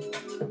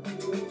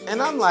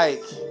 And I'm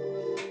like,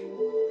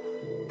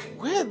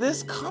 where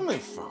this coming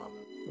from?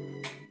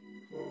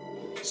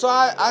 So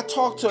I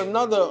talked to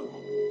another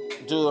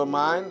dude of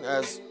mine,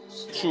 as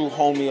true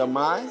homie of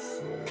mine.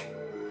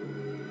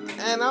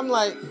 And I'm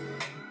like,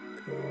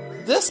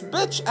 this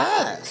bitch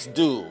ass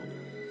dude.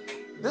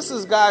 This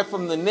is a guy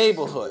from the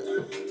neighborhood.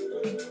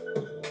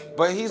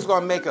 But he's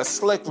going to make a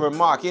slick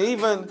remark. And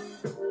even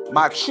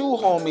my true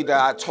homie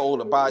that I told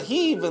about,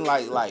 he even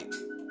like,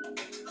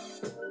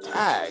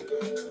 tag,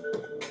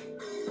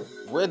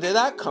 where did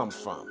that come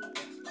from?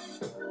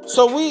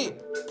 So we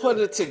put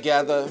it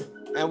together,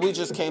 and we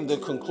just came to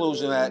the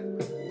conclusion that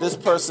this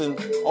person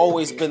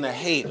always been a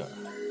hater,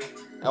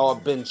 or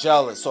been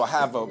jealous, or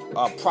have a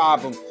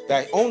problem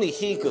that only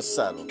he could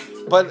settle.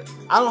 But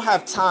I don't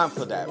have time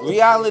for that.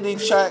 Reality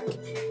check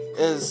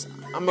is,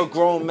 I'm a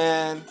grown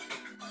man.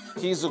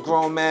 He's a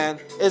grown man.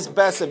 It's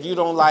best if you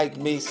don't like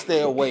me, stay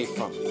away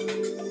from me.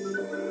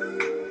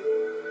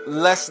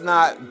 let's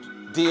not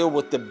deal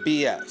with the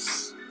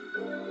BS.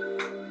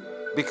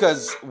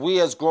 Because we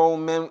as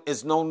grown men,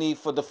 is no need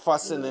for the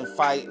fussing and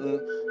fighting.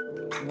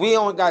 We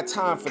don't got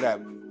time for that.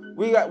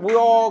 We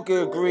all can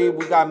agree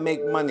we gotta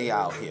make money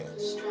out here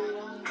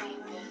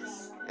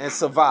and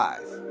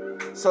survive.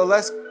 So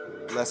let's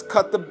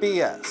cut the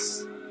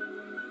BS.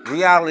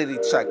 Reality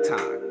check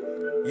time.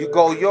 You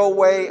go your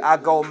way, I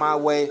go my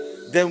way.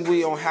 Then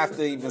we don't have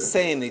to even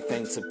say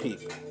anything to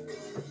people.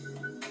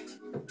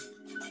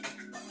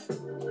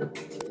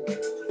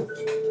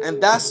 And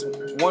that's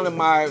one of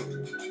my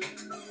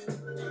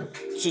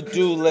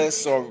to-do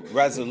lists or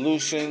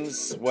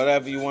resolutions,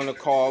 whatever you want to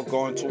call,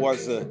 going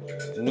towards the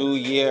new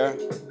year.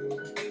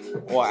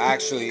 Or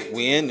actually,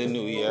 we're in the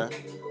new year.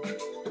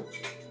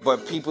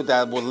 But people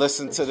that will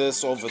listen to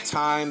this over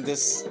time,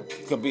 this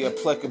could be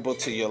applicable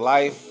to your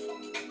life.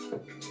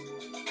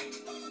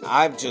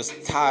 I'm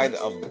just tired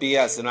of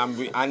BS, and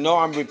I know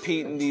I'm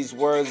repeating these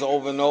words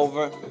over and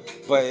over,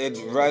 but it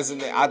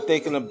resonates. I'm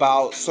thinking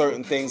about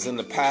certain things in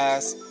the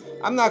past.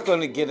 I'm not going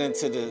to get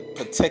into the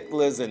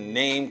particulars and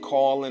name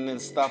calling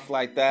and stuff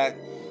like that,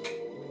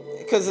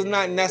 because it's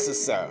not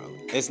necessary.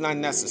 It's not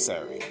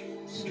necessary.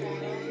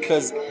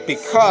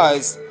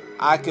 Because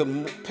I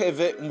can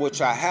pivot,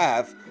 which I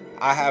have.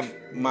 I have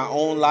my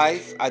own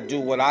life. I do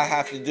what I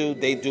have to do.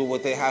 They do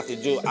what they have to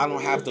do. I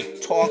don't have to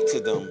talk to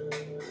them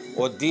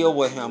or deal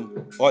with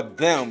him or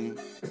them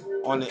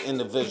on an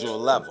individual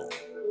level.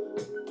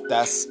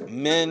 That's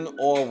men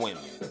or women.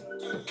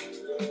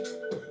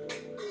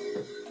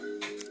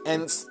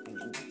 And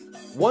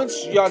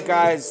once y'all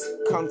guys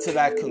come to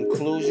that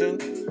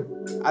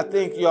conclusion, I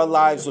think your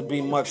lives will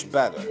be much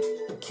better.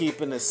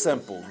 Keeping it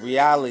simple.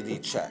 Reality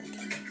check.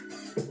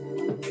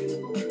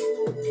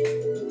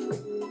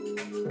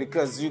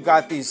 Because you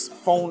got these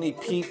phony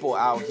people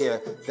out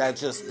here that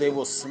they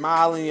will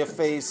smile in your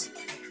face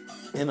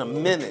in a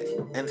minute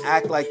and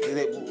act like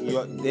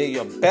they're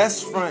your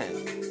best friend.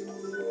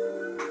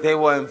 They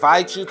will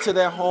invite you to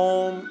their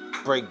home,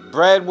 break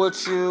bread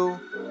with you.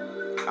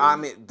 I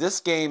mean, this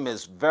game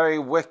is very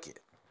wicked.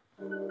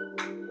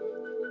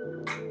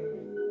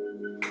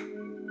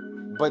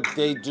 But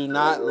they do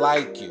not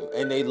like you,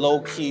 and they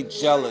low-key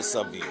jealous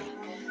of you.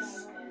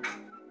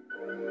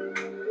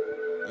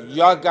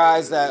 Y'all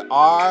guys that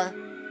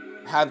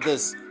have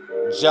this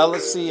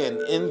jealousy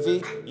and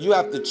envy, you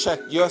have to check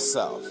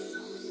yourself.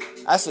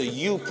 That's a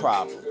you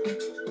problem.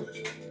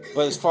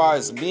 But as far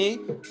as me,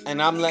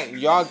 and I'm letting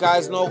y'all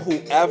guys know,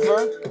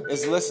 whoever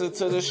is listening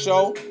to this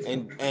show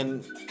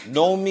and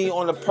know me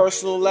on a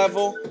personal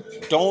level,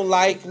 don't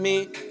like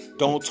me,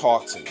 don't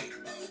talk to me.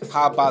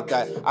 How about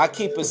that? I'm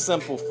keeping it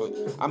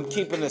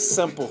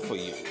simple for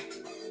you.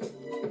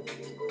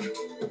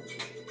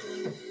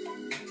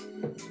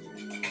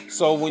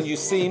 So when you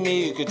see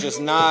me, you could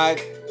just nod.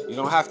 You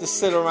don't have to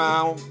sit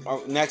around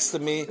next to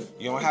me.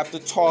 You don't have to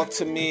talk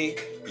to me.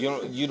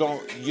 You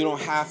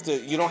don't have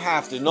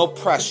to. No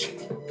pressure.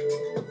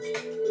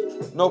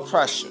 No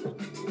pressure.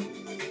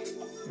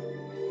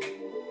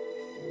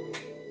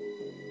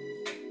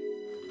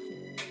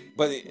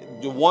 But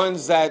the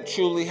ones that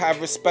truly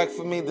have respect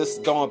for me, this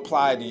don't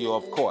apply to you,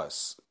 of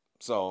course.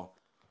 So,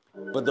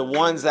 but the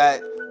ones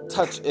that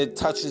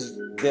touches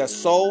their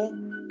soul,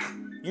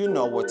 you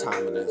know what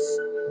time it is.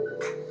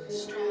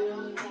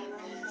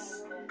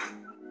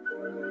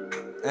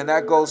 And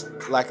that goes,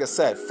 like I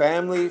said,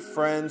 family,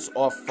 friends,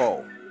 or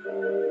foe.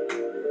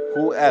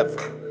 Whoever.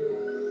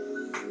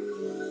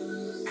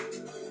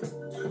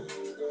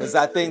 Because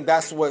I think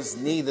that's what's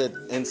needed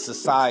in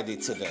society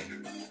today.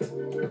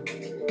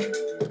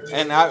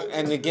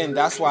 And again,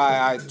 that's why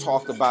I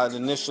talked about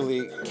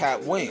initially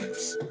Cat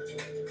Williams.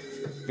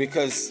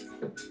 Because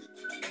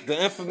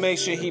the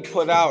information he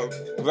put out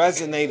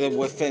resonated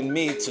within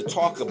me to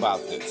talk about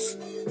this.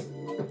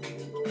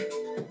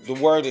 The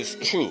word is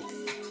truth.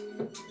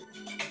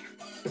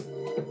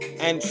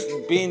 And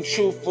being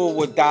truthful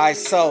with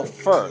thyself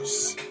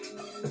first.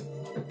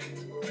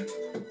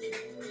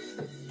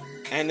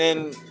 And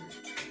then,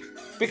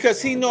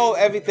 because he know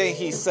everything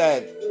he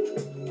said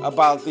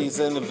about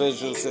these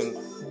individuals in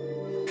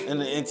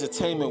the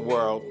entertainment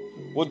world,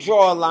 will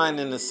draw a line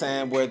in the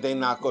sand where they're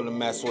not going to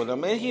mess with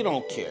him. And he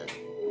don't care.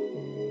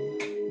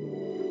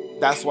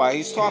 That's why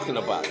he's talking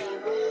about it.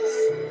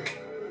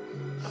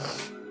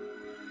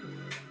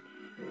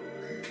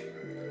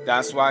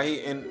 That's why he,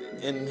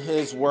 in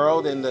his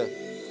world, in the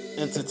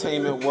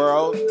entertainment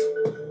world,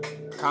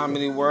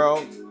 comedy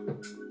world,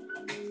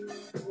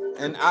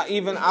 and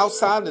even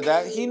outside of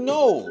that, he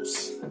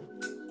knows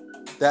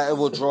that it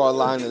will draw a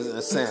line in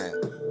the sand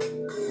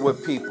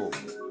with people.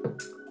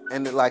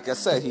 And like I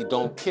said, he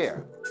don't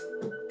care.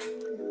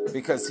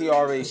 Because he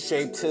already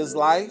shaped his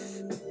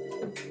life.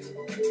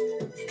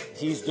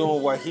 He's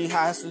doing what he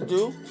has to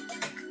do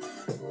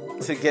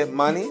to get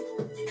money.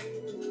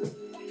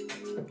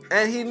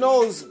 And he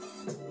knows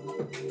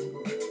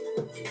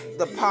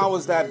the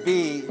powers that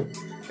be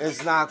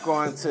is not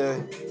going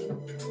to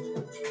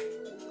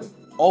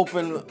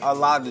open a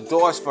lot of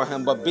doors for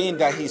him. But being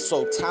that he's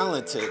so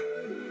talented,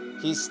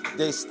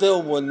 they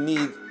still will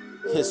need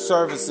his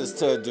services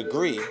to a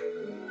degree,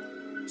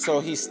 so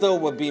he still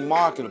would be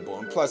marketable.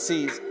 And plus,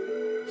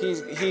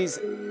 he's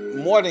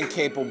more than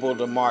capable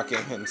to market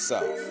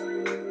himself.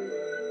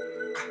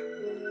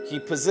 He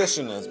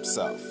positioned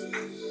himself.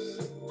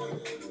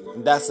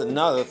 And that's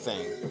another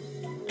thing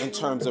in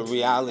terms of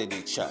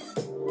reality check.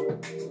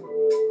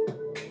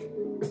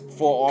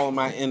 For all of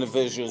my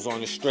individuals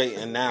on the straight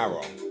and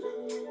narrow,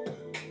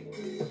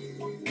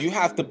 you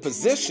have to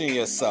position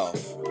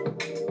yourself,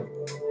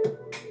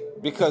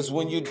 because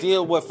when you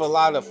deal with a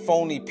lot of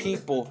phony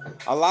people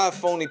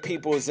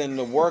is in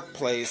the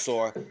workplace,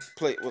 or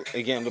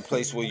again, the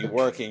place where you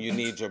work and you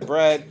need your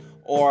bread,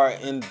 or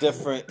in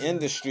different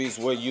industries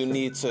where you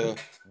need to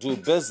do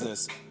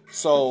business.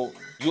 So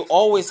you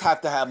always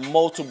have to have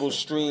multiple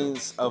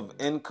streams of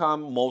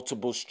income,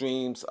 multiple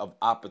streams of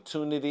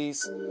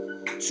opportunities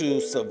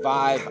to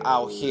survive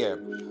out here,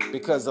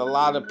 because a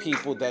lot of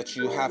people that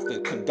you have to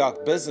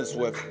conduct business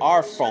with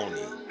are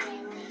phony.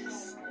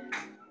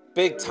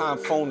 Big time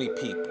phony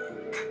people.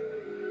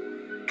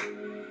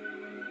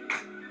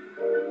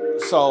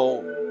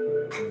 So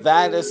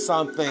that is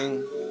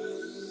something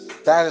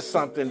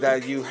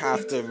that you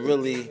have to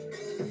really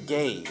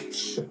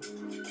gauge.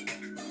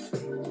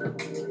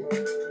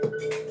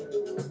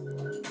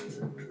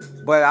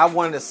 But I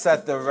want to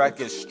set the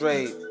record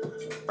straight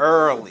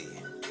early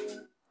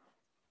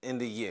in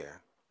the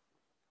year.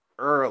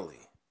 Early.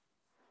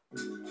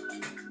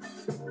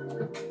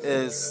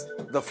 Is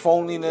the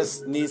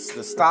phoniness needs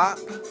to stop.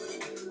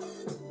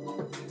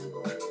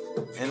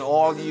 And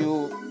all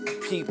you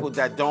people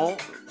that don't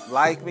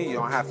like me, you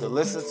don't have to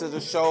listen to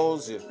the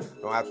shows. You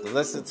don't have to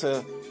listen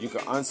to, you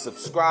can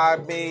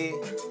unsubscribe me.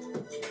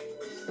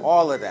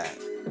 All of that.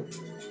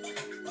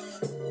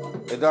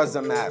 It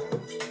doesn't matter.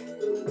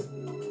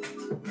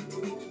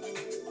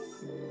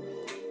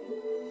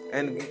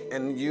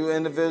 And you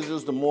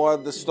individuals, the more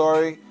of the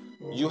story,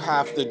 you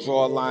have to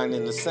draw a line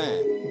in the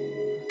sand.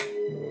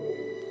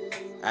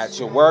 At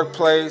your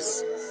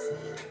workplace,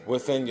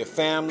 within your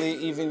family,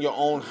 even your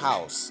own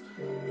house.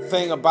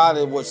 Thing about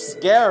it, what's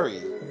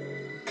scary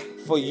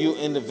for you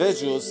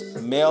individuals,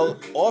 male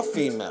or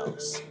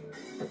females,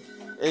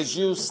 is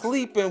you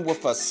sleeping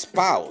with a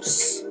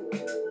spouse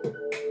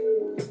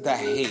that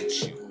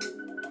hates you.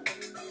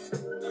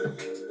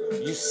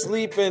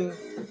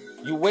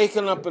 You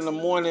waking up in the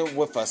morning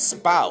with a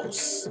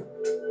spouse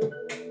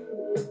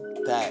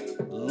that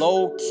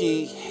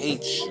low-key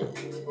hates you.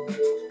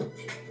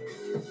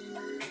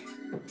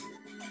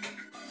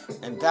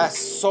 And that's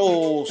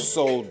so,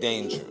 so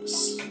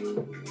dangerous.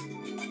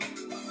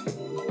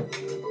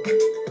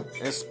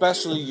 And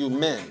especially you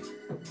men.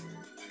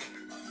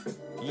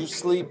 You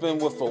sleeping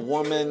with a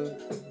woman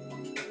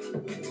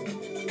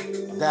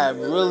that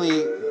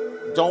really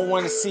don't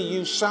want to see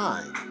you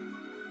shine.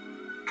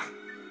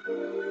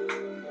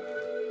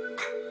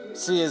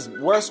 See, it's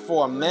worse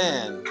for a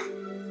man,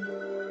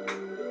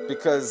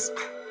 because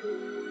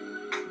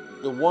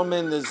the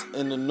woman is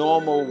in the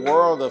normal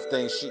world of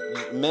things.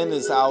 Men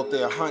is out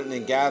there hunting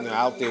and gathering,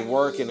 out there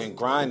working and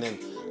grinding,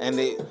 and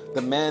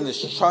the man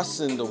is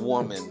trusting the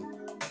woman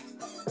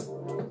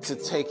to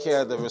take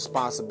care of the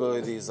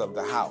responsibilities of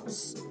the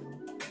house.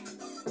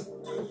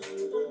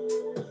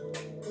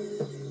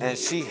 And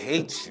she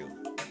hates you.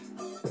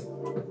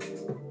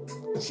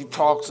 She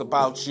talks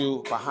about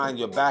you behind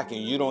your back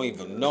and you don't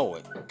even know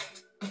it.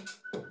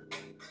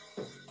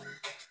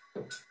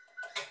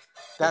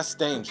 That's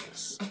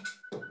dangerous.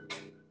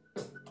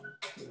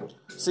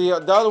 See,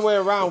 the other way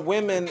around,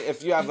 women,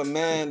 if you have a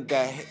man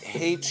that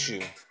hates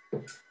you,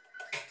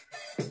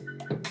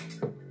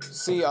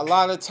 see, a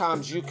lot of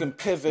times you can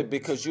pivot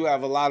because you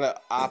have a lot of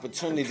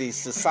opportunities.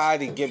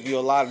 Society gives you a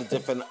lot of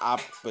different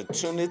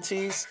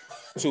opportunities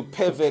to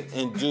pivot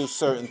and do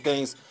certain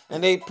things,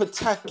 and they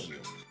protect you.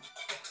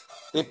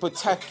 They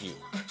protect you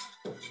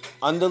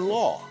under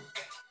law,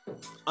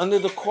 under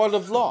the court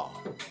of law.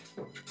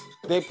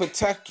 They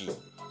protect you.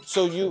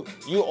 So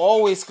you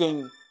always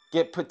can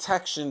get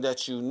protection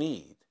that you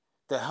need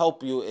to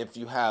help you if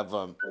you have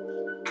a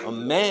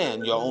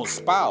man, your own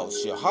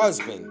spouse, your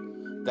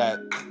husband that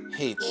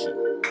hates you.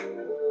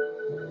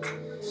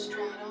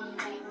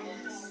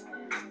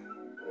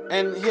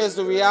 And here's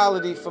the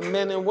reality for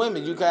men and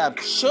women. You can have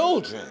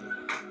children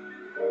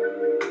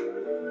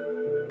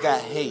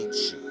that hate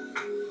you.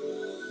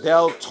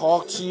 They'll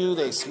talk to you,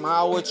 they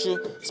smile with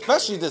you,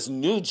 especially this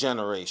new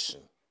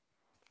generation.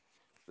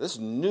 This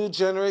new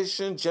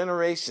generation,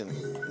 Generation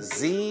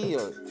Z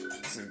or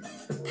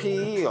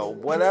P or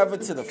whatever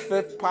to the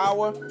fifth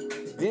power,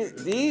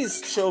 these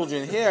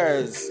children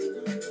here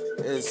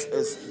this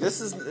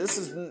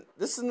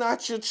is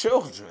not your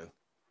children.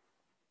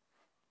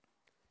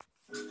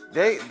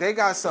 They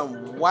got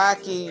some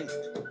wacky,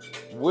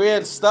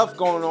 weird stuff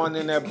going on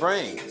in their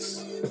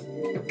brains.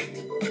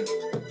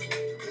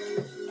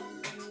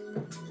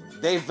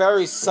 They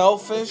very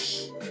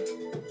selfish,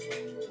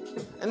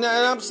 and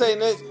I'm saying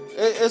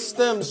it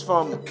stems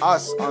from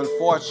us,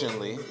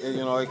 unfortunately.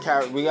 You know,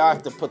 we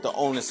have to put the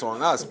onus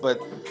on us, but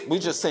we're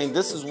just saying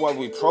this is what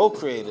we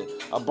procreated: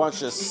 a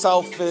bunch of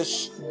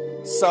selfish,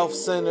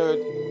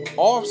 self-centered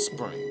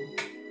offspring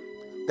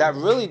that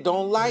really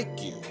don't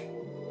like you.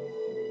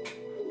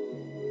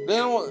 They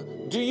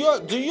don't. Do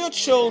your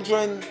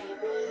children,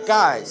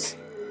 guys,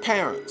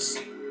 parents?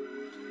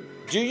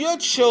 Do your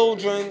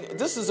children?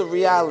 This is a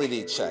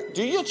reality check.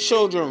 Do your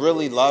children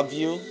really love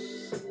you?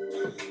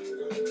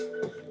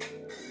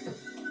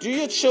 Do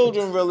your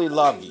children really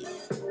love you?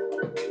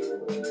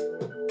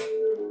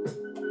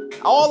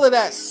 All of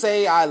that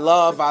say I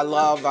love,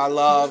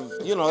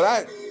 you know,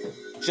 that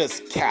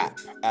just cap,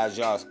 as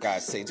y'all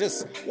guys say,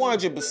 just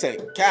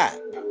 100% cap.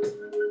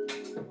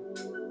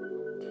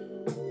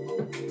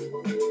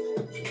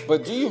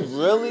 But do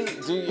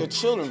your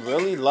children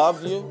really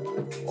love you?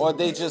 Or are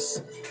they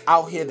just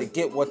out here to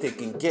get what they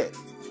can get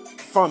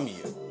from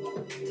you?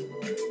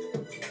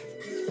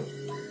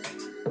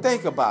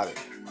 Think about it.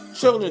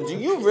 Children, do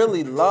you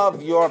really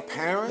love your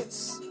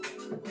parents?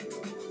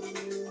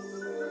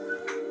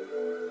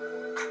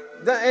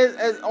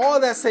 All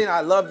that saying,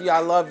 I love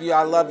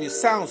you,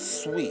 sounds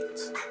sweet.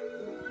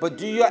 But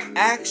do your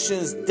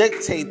actions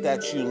dictate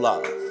that you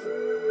love?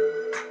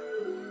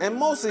 And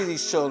most of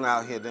these children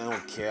out here, they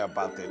don't care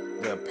about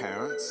their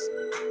parents.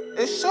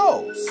 It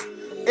shows.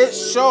 It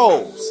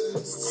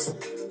shows.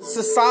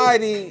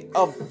 Society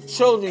of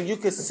children, you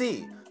can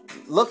see.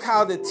 Look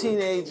how the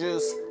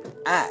teenagers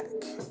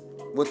act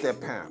with their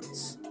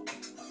parents.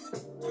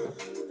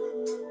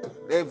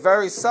 They're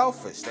very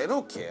selfish. They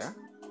don't care.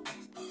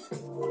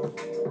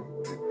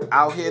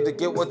 Out here to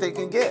get what they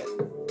can get.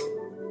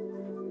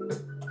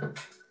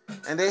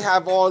 And they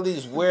have all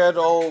these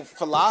weirdo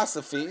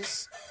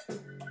philosophies.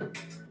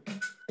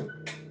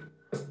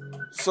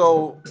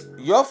 So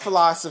your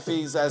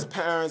philosophies as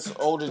parents,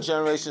 older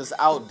generations,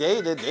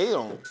 outdated.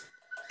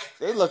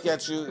 They look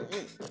at you.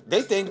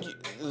 They think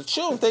the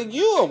children think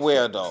you a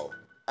weirdo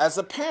as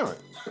a parent.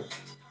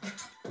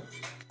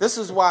 This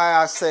is why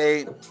I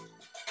say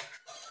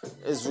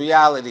it's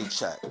reality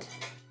check.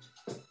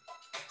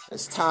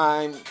 It's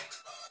time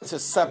to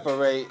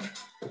separate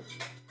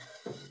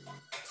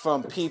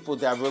from people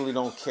that really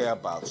don't care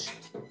about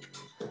you.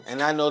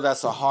 And I know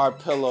that's a hard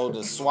pillow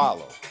to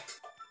swallow.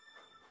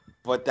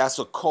 But that's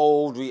a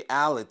cold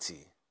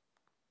reality.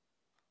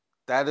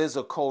 That is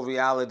a cold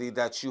reality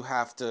that you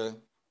have to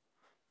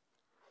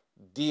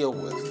deal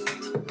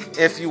with.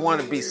 If you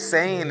want to be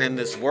sane in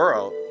this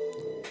world,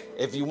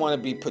 if you want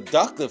to be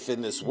productive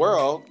in this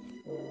world,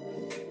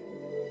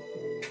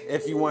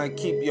 if you want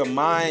to keep your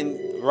mind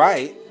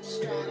right,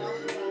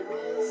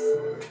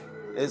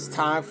 it's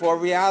time for a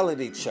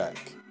reality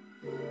check.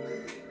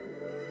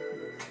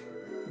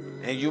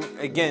 And you,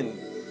 again,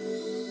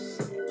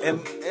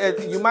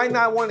 you might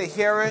not want to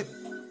hear it,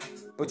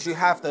 but you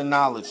have to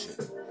acknowledge it.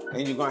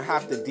 And you're going to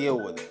have to deal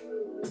with it.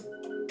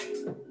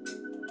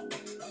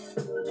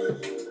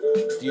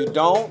 If you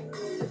don't,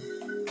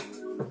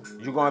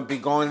 you're going to be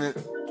going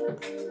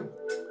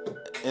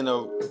in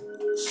a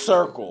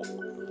circle,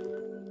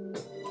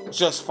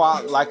 just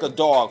like a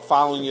dog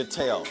following your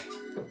tail.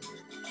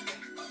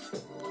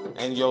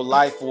 And your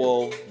life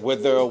will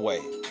wither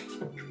away.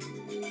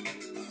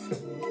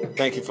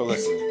 Thank you for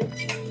listening.